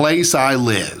the place I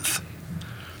live,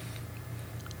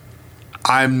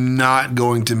 I'm not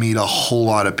going to meet a whole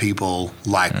lot of people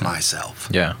like myself.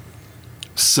 Yeah.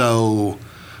 So,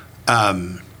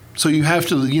 so you have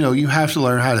to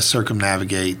learn how to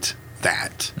circumnavigate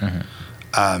that.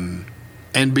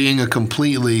 And being a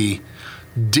completely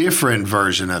different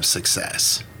version of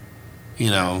success, you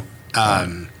know,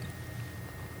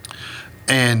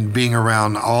 and being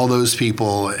around all those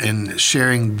people and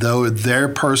sharing their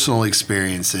personal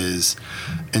experiences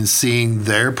and seeing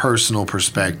their personal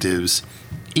perspectives,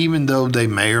 even though they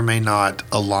may or may not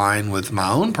align with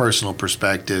my own personal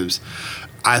perspectives,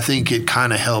 I think it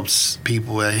kind of helps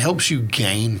people. It helps you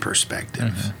gain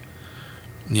perspective,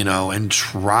 you know, and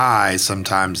try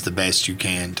sometimes the best you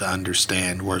can to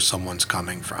understand where someone's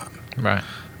coming from. Right.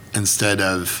 Instead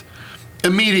of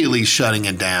immediately shutting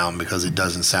it down because it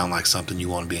doesn't sound like something you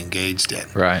want to be engaged in.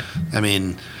 Right. I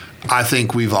mean, I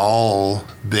think we've all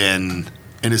been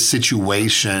in a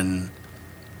situation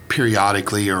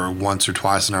periodically or once or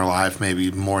twice in our life,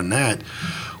 maybe more than that,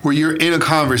 where you're in a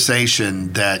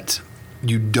conversation that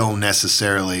you don't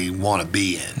necessarily want to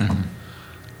be in.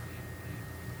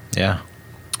 Yeah.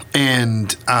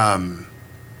 And I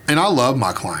love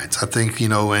my clients. I think, you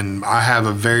know, and I have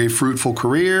a very fruitful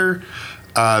career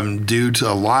due to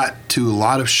a lot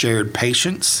of shared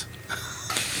patience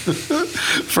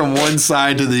from one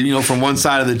side of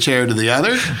the chair to the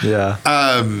other. Yeah.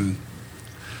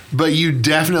 But you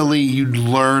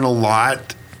learn a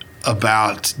lot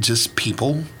about just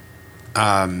people.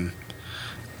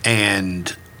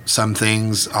 And some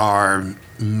things are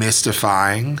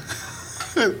mystifying.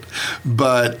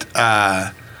 But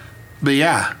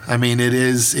yeah, I mean, it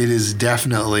is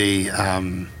definitely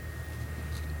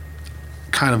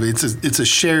kind of it's a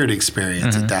shared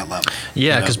experience at that level.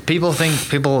 Yeah, because people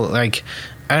like,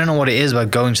 I don't know what it is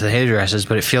about going to the hairdressers,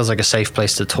 but it feels like a safe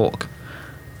place to talk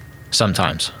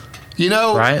sometimes. You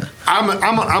know, right? I'm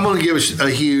going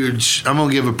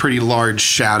to give a pretty large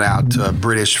shout out to a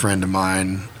British friend of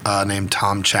mine named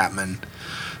Tom Chapman.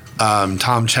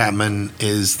 Tom Chapman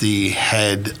is the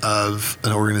head of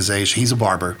an organization. He's a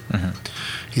barber. Mm-hmm.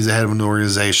 He's the head of an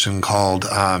organization called.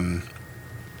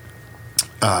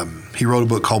 He wrote a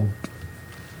book called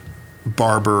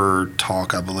Barber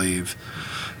Talk, I believe,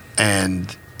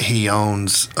 and he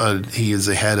is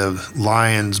the head of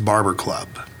Lions Barber Club,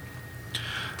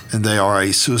 and they are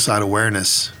a suicide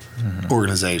awareness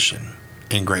organization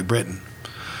in Great Britain,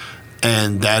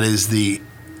 and that is the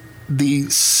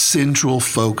central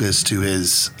focus to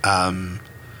his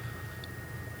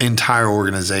entire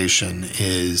organization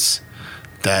is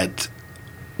that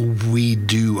we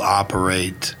do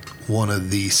operate one of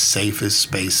the safest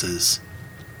spaces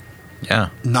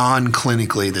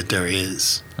non-clinically that there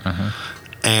is.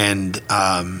 And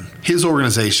his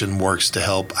organization works to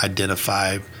help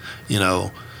identify,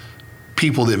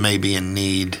 people that may be in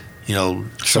need,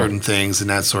 certain things and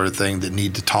that sort of thing that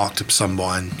need to talk to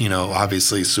someone.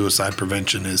 Obviously suicide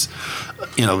prevention is,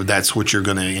 that's what you're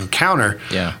going to encounter.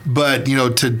 Yeah. But,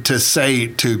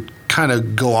 to kind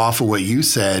of go off of what you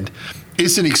said,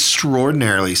 it's an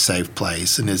extraordinarily safe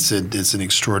place, and it's an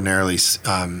extraordinarily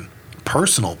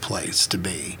personal place to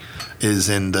be, is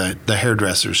in the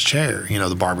hairdresser's chair,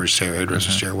 the barber's chair,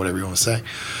 hairdresser's chair, whatever you want to say.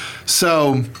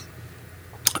 So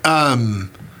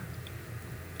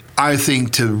I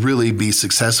think to really be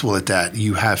successful at that,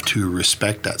 you have to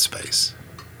respect that space.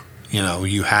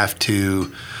 You have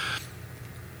to,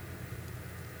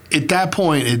 at that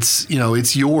point, it's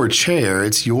your chair,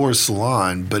 it's your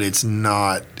salon, but it's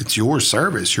your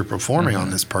service you're performing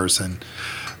on this person,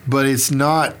 but it's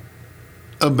not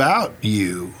about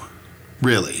you,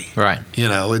 really. Right.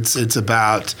 It's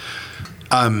about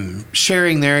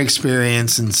sharing their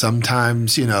experience, and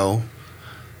sometimes,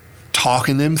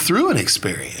 talking them through an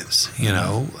experience.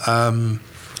 I'll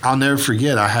never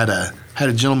forget, I had a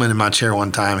gentleman in my chair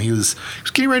one time. He was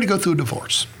getting ready to go through a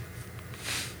divorce.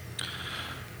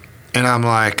 And I'm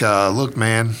like, look,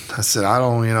 man, I said,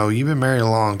 you've been married a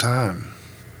long time.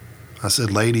 I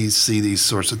said, ladies see these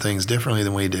sorts of things differently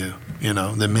than we do,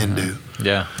 than men do.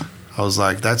 Yeah. I was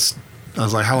like,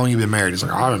 how long you been married? He's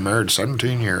like, I've been married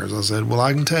 17 years. I said, well,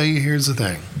 I can tell you, here's the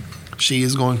thing. She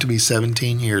is going to be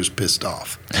 17 years pissed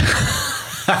off.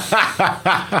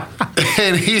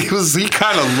 And he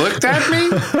kind of looked at me.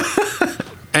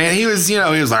 And he was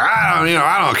like,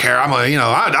 I don't care.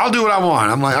 I'll do what I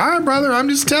want. I'm like, all right, brother, I'm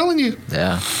just telling you.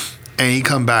 Yeah. And he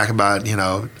come back about,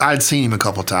 I'd seen him a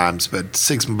couple times, but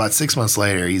about 6 months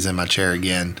later, he's in my chair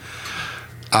again.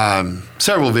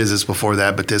 Several visits before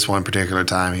that, but this one particular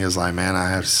time, he was like, man, I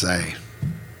have to say,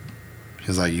 he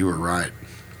was like, you were right.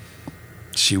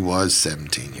 She was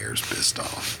 17 years pissed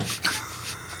off.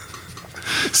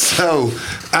 So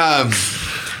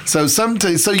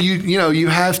you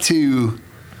have to,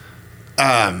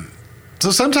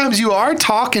 so sometimes you are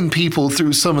talking people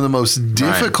through some of the most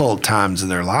difficult times of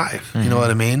their life. You know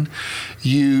what I mean?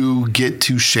 You get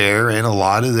to share in a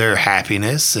lot of their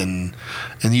happiness, and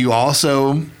you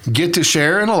also get to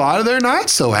share in a lot of their not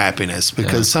so happiness,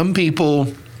 because some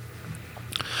people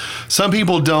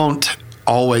don't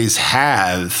always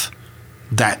have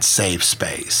that safe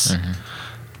space.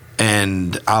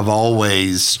 And I've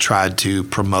always tried to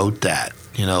promote that,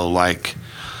 like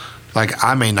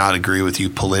I may not agree with you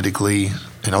politically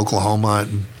in Oklahoma,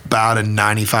 about a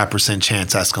 95%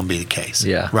 chance that's going to be the case.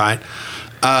 Yeah. Right?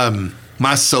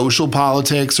 My social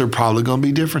politics are probably going to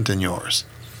be different than yours.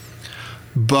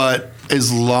 But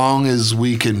as long as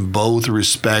we can both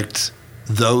respect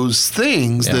those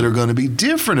things that are going to be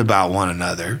different about one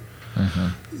another,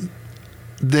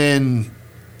 then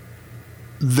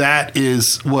that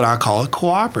is what I call a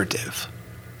cooperative.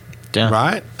 Yeah.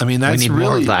 Right? I mean, that's really... We need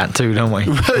more of that, too, don't we?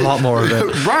 A lot more of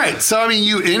it. Right. So,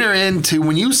 you enter into...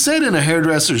 When you sit in a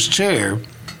hairdresser's chair,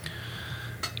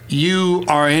 you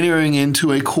are entering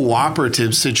into a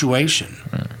cooperative situation.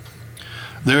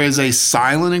 There is a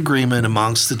silent agreement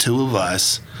amongst the two of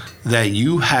us that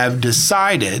you have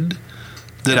decided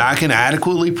that I can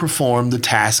adequately perform the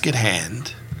task at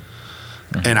hand.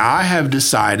 And I have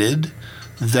decided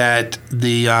that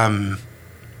the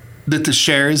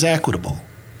share is equitable.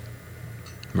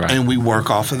 Right. And we work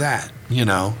off of that,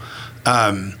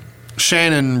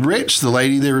 Shannon Rich, the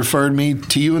lady that referred me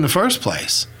to you in the first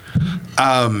place,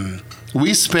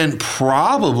 we spent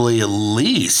probably at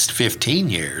least 15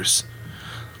 years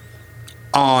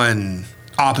on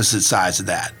opposite sides of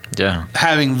that. Yeah.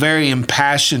 Having very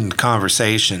impassioned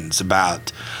conversations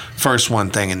about first one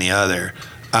thing and the other.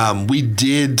 We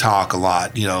did talk a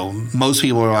lot. Most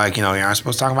people are like, you're not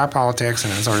supposed to talk about politics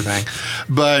and that sort of thing.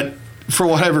 But for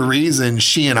whatever reason,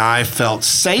 she and I felt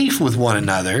safe with one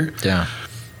another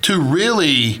to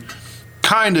really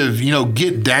kind of,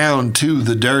 get down to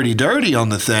the dirty on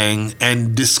the thing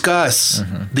and discuss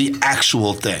the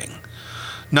actual thing.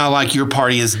 Not like your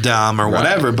party is dumb or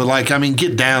whatever, but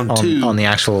get down on the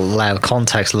actual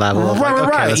context level of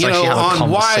right. Let's actually have a on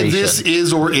conversation. why this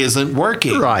is or isn't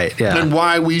working. Right, yeah. And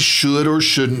why we should or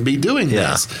shouldn't be doing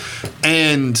this.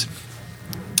 And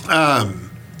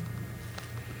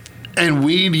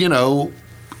we,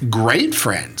 great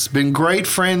friends, been great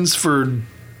friends for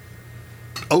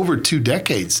over 2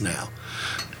 decades now.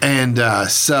 And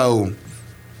so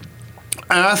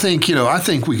I think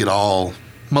we could all,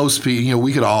 most people,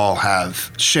 we could all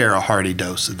share a hearty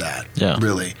dose of that,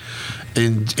 really.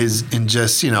 And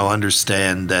just,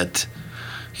 understand that,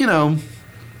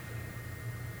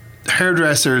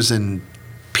 hairdressers and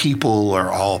people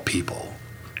are all people.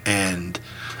 And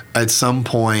at some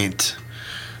point,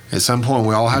 we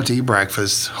all have to eat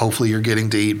breakfast. Hopefully you're getting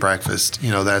to eat breakfast,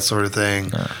 that sort of thing.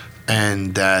 Yeah.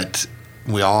 And that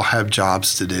we all have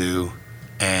jobs to do,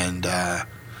 and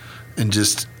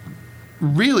just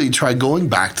really try going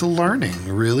back to learning,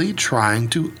 really trying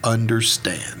to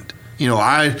understand.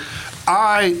 I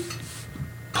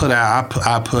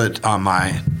put on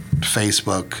my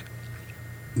Facebook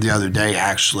the other day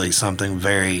actually something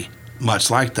very much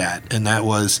like that, and that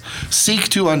was seek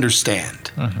to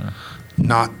understand,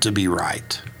 not to be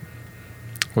right.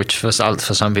 Which for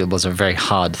some people is a very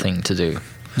hard thing to do.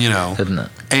 Isn't it?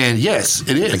 And yes,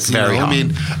 it is. Very hard.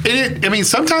 I mean,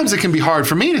 sometimes it can be hard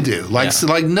for me to do.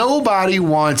 Nobody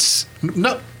wants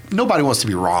to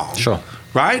be wrong. Sure.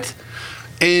 Right?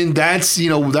 And that's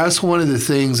one of the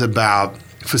things about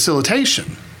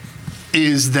facilitation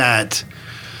is that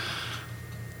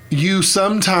you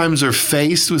sometimes are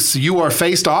faced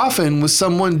often with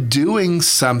someone doing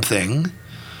something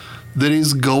that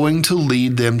is going to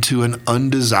lead them to an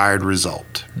undesired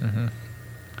result.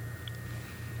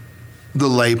 The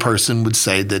layperson would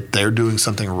say that they're doing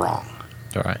something wrong.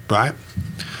 All right. Right?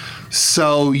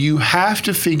 So you have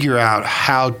to figure out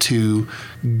how to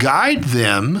guide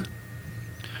them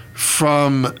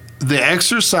from the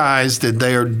exercise that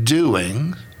they are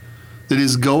doing that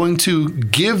is going to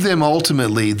give them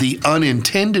ultimately the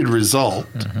unintended result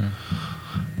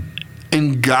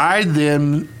and guide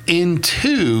them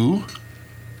into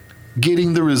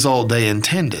getting the result they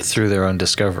intended. Through their own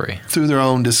discovery.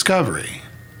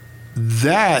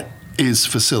 That is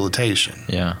facilitation.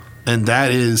 Yeah. And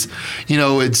that is,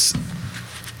 it's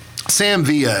Sam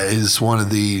Villa is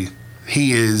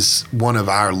he is one of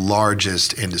our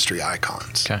largest industry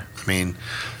icons. Okay. I mean,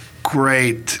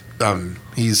 great.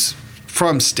 He's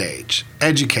from stage,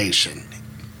 education,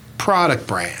 product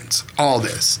brands, all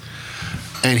this.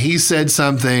 And he said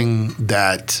something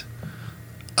that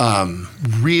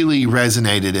really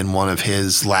resonated in one of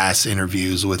his last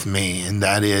interviews with me, and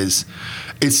that is,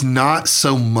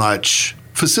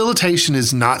 facilitation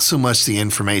is not so much the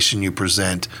information you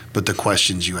present, but the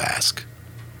questions you ask.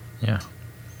 Yeah.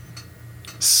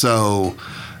 So,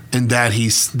 and that he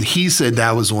said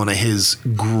that was one of his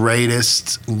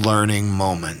greatest learning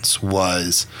moments,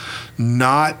 was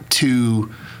not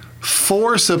to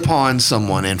force upon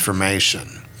someone information,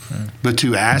 but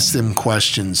to ask them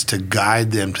questions to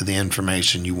guide them to the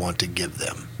information you want to give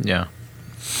them. Yeah.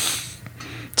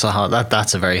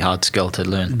 That's a very hard skill to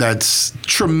learn. That's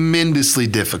tremendously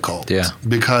difficult. Yeah.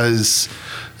 Because,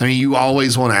 you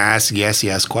always want to ask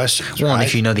yes questions. Well, right? and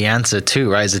if you know the answer too,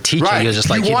 right? As a teacher, you're just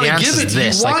like, the answer is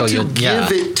this. You want to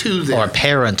give it to them. Or a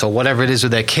parent or whatever it is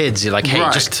with their kids. You're like, hey,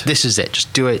 this is it.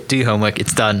 Just do it. Do your homework.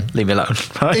 It's done. Leave me alone.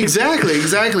 Right?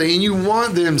 Exactly. And you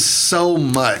want them so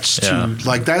much to,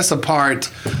 that's a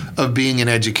part of being in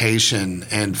education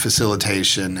and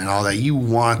facilitation and all that. You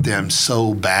want them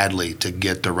so badly to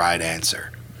get the right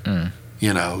answer.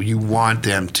 You want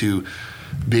them to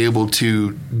be able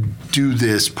to do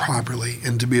this properly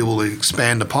and to be able to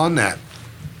expand upon that.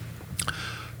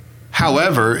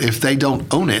 However, if they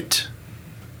don't own it,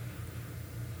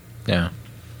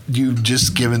 you've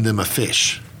just given them a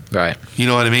fish. Right. You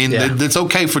know what I mean? Yeah. That's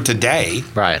okay for today.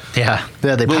 Right. Yeah.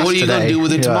 But what are you going to do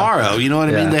with it tomorrow? You know what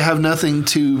I mean? Yeah. They have nothing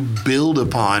to build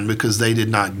upon because they did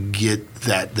not get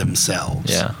that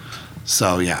themselves. Yeah.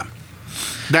 So,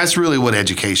 that's really what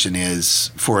education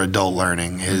is for adult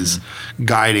learning, is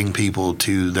guiding people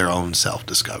to their own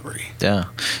self-discovery. Yeah.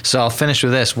 So I'll finish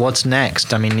with this. What's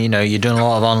next? You're doing a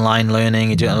lot of online learning.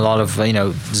 You're doing a lot of,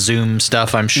 Zoom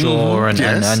stuff, I'm sure,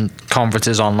 and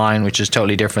conferences online, which is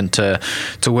totally different to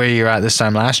where you're at this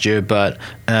time last year. But,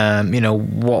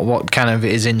 what kind of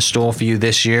is in store for you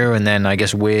this year? And then I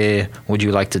guess where would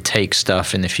you like to take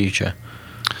stuff in the future?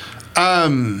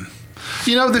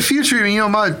 The future,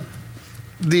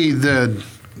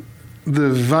 the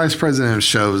vice president of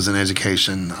shows and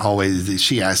education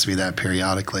she asks me that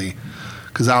periodically,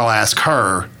 because I'll ask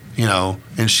her,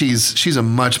 and she's a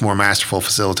much more masterful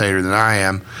facilitator than I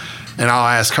am, and I'll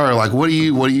ask her, like, where do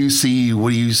you see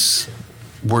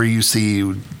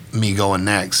me going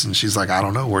next? And she's like, I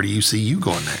don't know. Where do you see you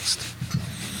going next?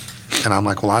 And I'm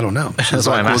like, well, I don't know. That's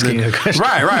why I'm asking you the question.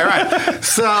 Right.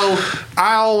 So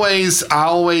I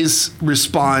always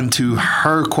respond to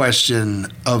her question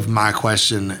of my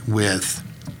question with,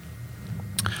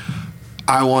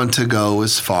 I want to go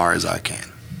as far as I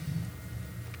can.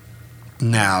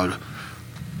 Now,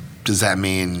 does that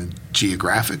mean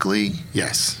geographically?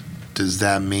 Yes. Does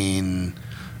that mean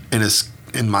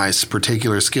in my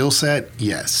particular skill set?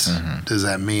 Yes. Mm-hmm. Does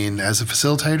that mean as a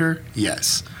facilitator?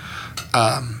 Yes.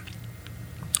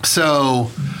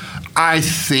 So I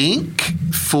think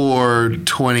for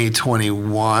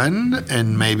 2021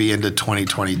 and maybe into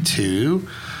 2022,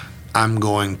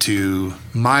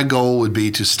 my goal would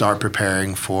be to start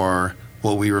preparing for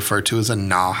what we refer to as a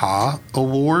NAHA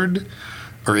award,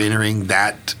 or entering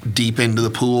that deep into the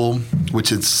pool,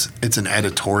 which it's an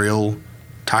editorial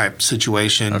type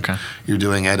situation. Okay. You're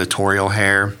doing editorial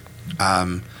hair.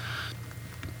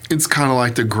 It's kind of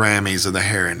like the Grammys of the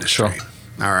hair industry. Sure.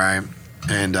 All right.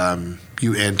 And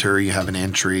you have an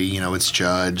entry, it's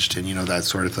judged and, that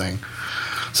sort of thing.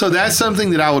 So that's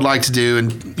something that I would like to do.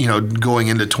 And, going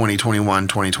into 2021,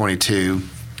 2022,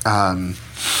 I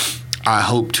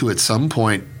hope to at some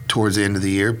point towards the end of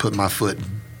the year put my foot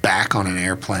back on an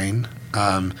airplane.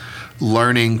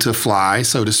 Learning to fly,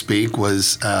 so to speak,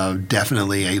 was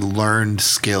definitely a learned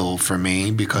skill for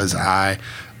me because I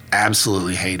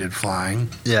absolutely hated flying.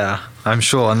 Yeah, I'm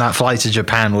sure. And that flight to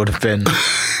Japan would have been...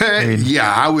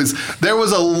 Yeah, there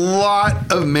was a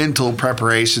lot of mental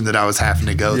preparation that I was having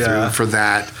to go through for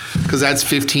that, because that's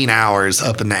 15 hours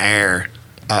up in the air.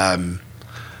 And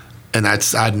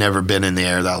I'd never been in the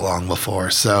air that long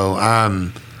before. So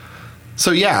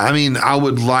yeah, I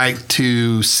would like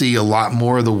to see a lot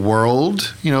more of the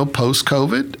world,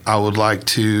 post-COVID. I would like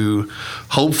to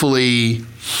hopefully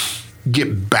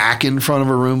get back in front of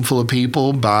a room full of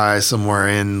people by somewhere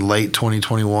in late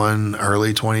 2021,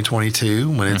 early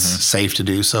 2022, when it's safe to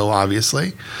do so,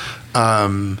 obviously.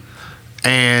 And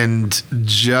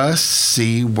just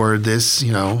see where this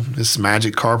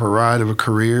magic carpet ride of a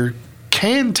career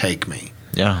can take me.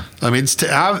 Yeah. It's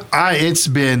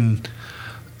been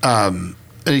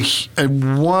a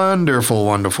wonderful,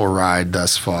 wonderful ride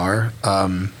thus far.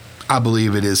 I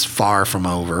believe it is far from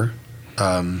over.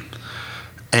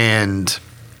 And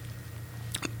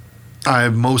I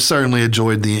most certainly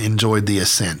enjoyed the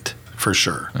ascent, for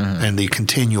sure, and the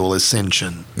continual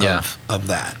ascension of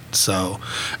that. So,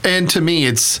 and to me,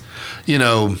 it's,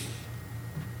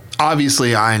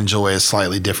 obviously I enjoy a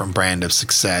slightly different brand of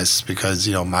success because,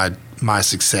 my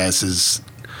success is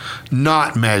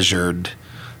not measured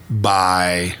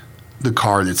by the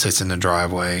car that sits in the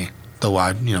driveway, though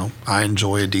I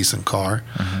enjoy a decent car.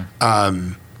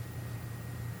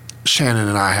 Shannon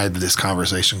and I had this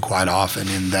conversation quite often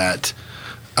in that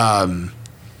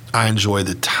I enjoy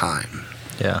the time.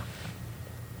 Yeah.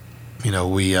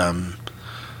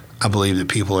 I believe that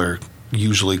people are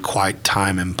usually quite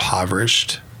time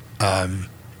impoverished. And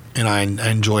I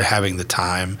enjoy having the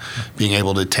time, being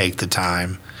able to take the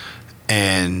time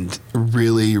and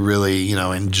really, really,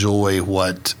 enjoy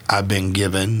what I've been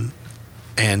given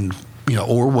and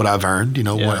or what I've earned,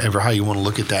 whatever, how you want to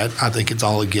look at that. I think it's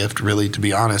all a gift, really, to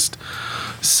be honest.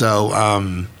 So,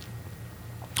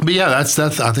 but yeah, that's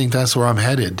I think that's where I'm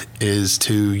headed, is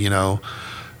to,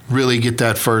 really get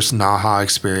that first NAHA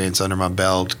experience under my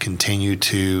belt, continue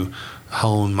to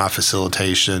hone my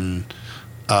facilitation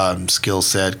skill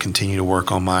set, continue to work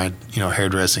on my,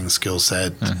 hairdressing skill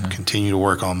set, continue to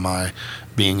work on my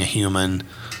being a human,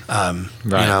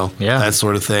 that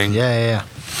sort of thing. Yeah.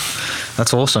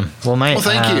 That's awesome. Well, mate. Well,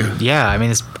 thank you. Yeah,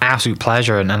 it's an absolute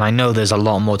pleasure. And I know there's a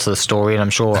lot more to the story. And I'm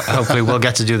sure, hopefully, we'll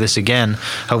get to do this again.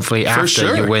 Hopefully,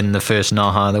 after you win the first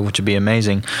NAHA, which would be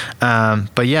amazing.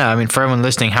 But yeah, for everyone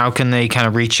listening, how can they kind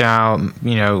of reach out,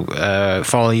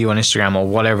 follow you on Instagram or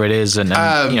whatever it is? And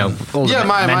all the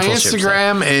my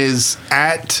Instagram is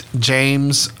at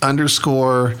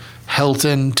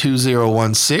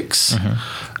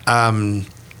James_Helton2016.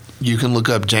 You can look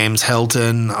up James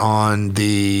Helton on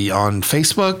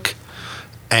Facebook,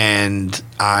 and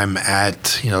I'm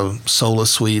at Sola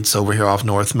Suites over here off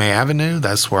North May Avenue.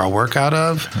 That's where I work out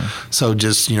of. So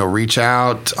just reach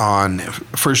out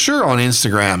for sure on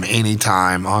Instagram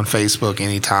anytime, on Facebook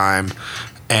anytime,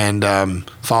 and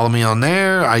follow me on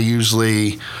there. I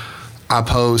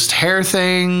post hair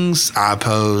things. I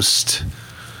post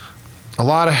a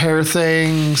lot of hair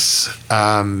things.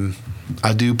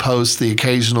 I do post the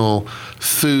occasional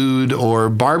food or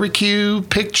barbecue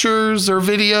pictures or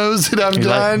videos that I've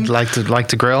done. Like to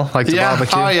grill, like to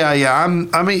barbecue. Oh yeah.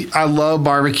 I love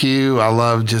barbecue. I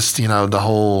love just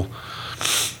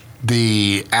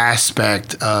the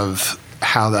aspect of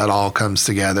how that all comes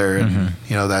together and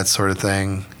that sort of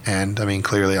thing. And I mean,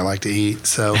 clearly I like to eat.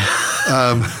 So,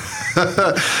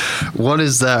 what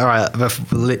is the all right?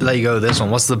 Let you go with this one.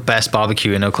 What's the best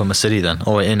barbecue in Oklahoma City then,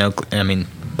 or I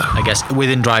guess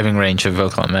within driving range of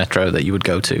Oklahoma Metro that you would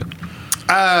go to?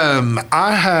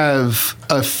 I have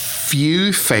a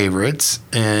few favorites,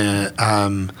 and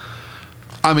I'm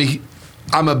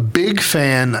a big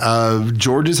fan of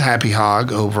George's Happy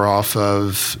Hog over off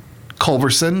of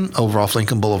Culberson, over off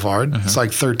Lincoln Boulevard. It's like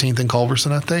 13th and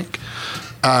Culberson, I think.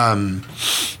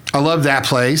 I love that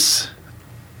place.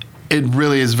 It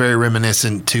really is very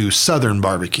reminiscent to Southern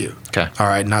barbecue. Okay. All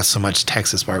right, not so much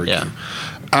Texas barbecue. Yeah.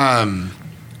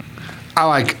 I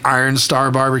like Iron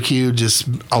Star Barbecue just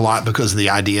a lot because of the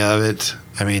idea of it.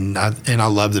 I mean, I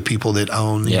love the people that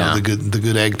own. The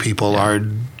good egg people are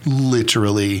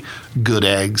literally good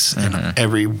eggs in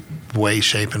every way,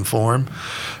 shape, and form.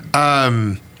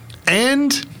 And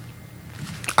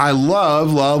I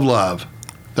love.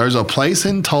 There's a place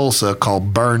in Tulsa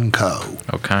called Burn Co.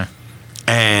 Okay.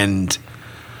 And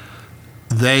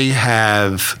they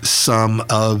have some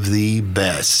of the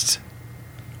best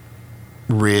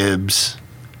ribs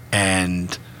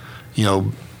and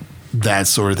that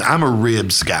sort of thing. I'm a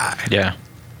ribs guy. Yeah.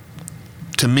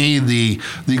 To me, the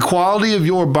quality of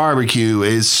your barbecue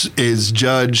is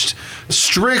judged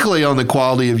strictly on the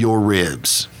quality of your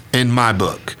ribs in my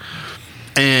book.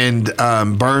 And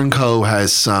Burn Co.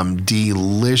 has some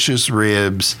delicious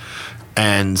ribs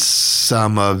and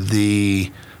some of the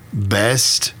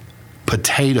best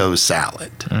potato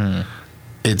salad.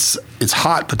 It's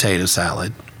hot potato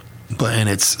salad, and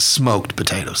it's smoked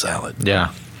potato salad.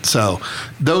 Yeah. So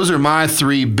those are my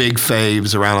three big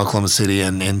faves around Oklahoma City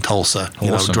and in Tulsa,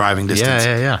 Awesome. Driving distance.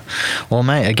 Yeah. Well,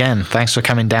 mate, again, thanks for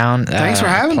coming down. Thanks for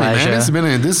having me,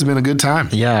 man. This has been a good time.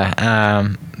 Yeah.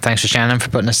 Thanks for Shannon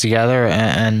for putting us together.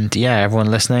 And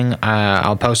everyone listening,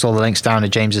 I'll post all the links down to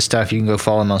James's stuff. You can go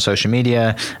follow him on social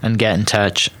media and get in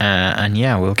touch.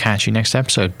 We'll catch you next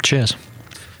episode. Cheers.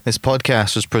 This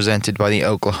podcast was presented by the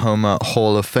Oklahoma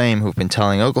Hall of Fame, who've been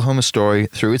telling Oklahoma's story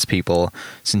through its people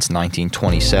since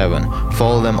 1927.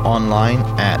 Follow them online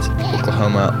at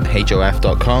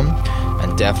oklahomahof.com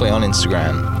and definitely on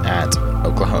Instagram at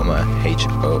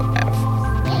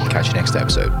oklahomahof. Catch you next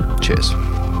episode. Cheers.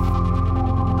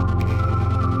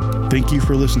 Thank you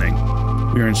for listening.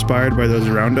 We are inspired by those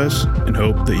around us and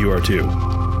hope that you are too.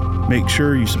 Make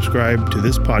sure you subscribe to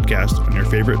this podcast on your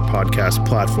favorite podcast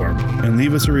platform and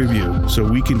leave us a review so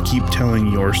we can keep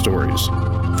telling your stories.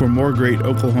 For more great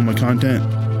Oklahoma content,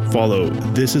 follow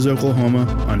This Is Oklahoma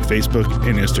on Facebook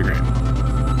and Instagram.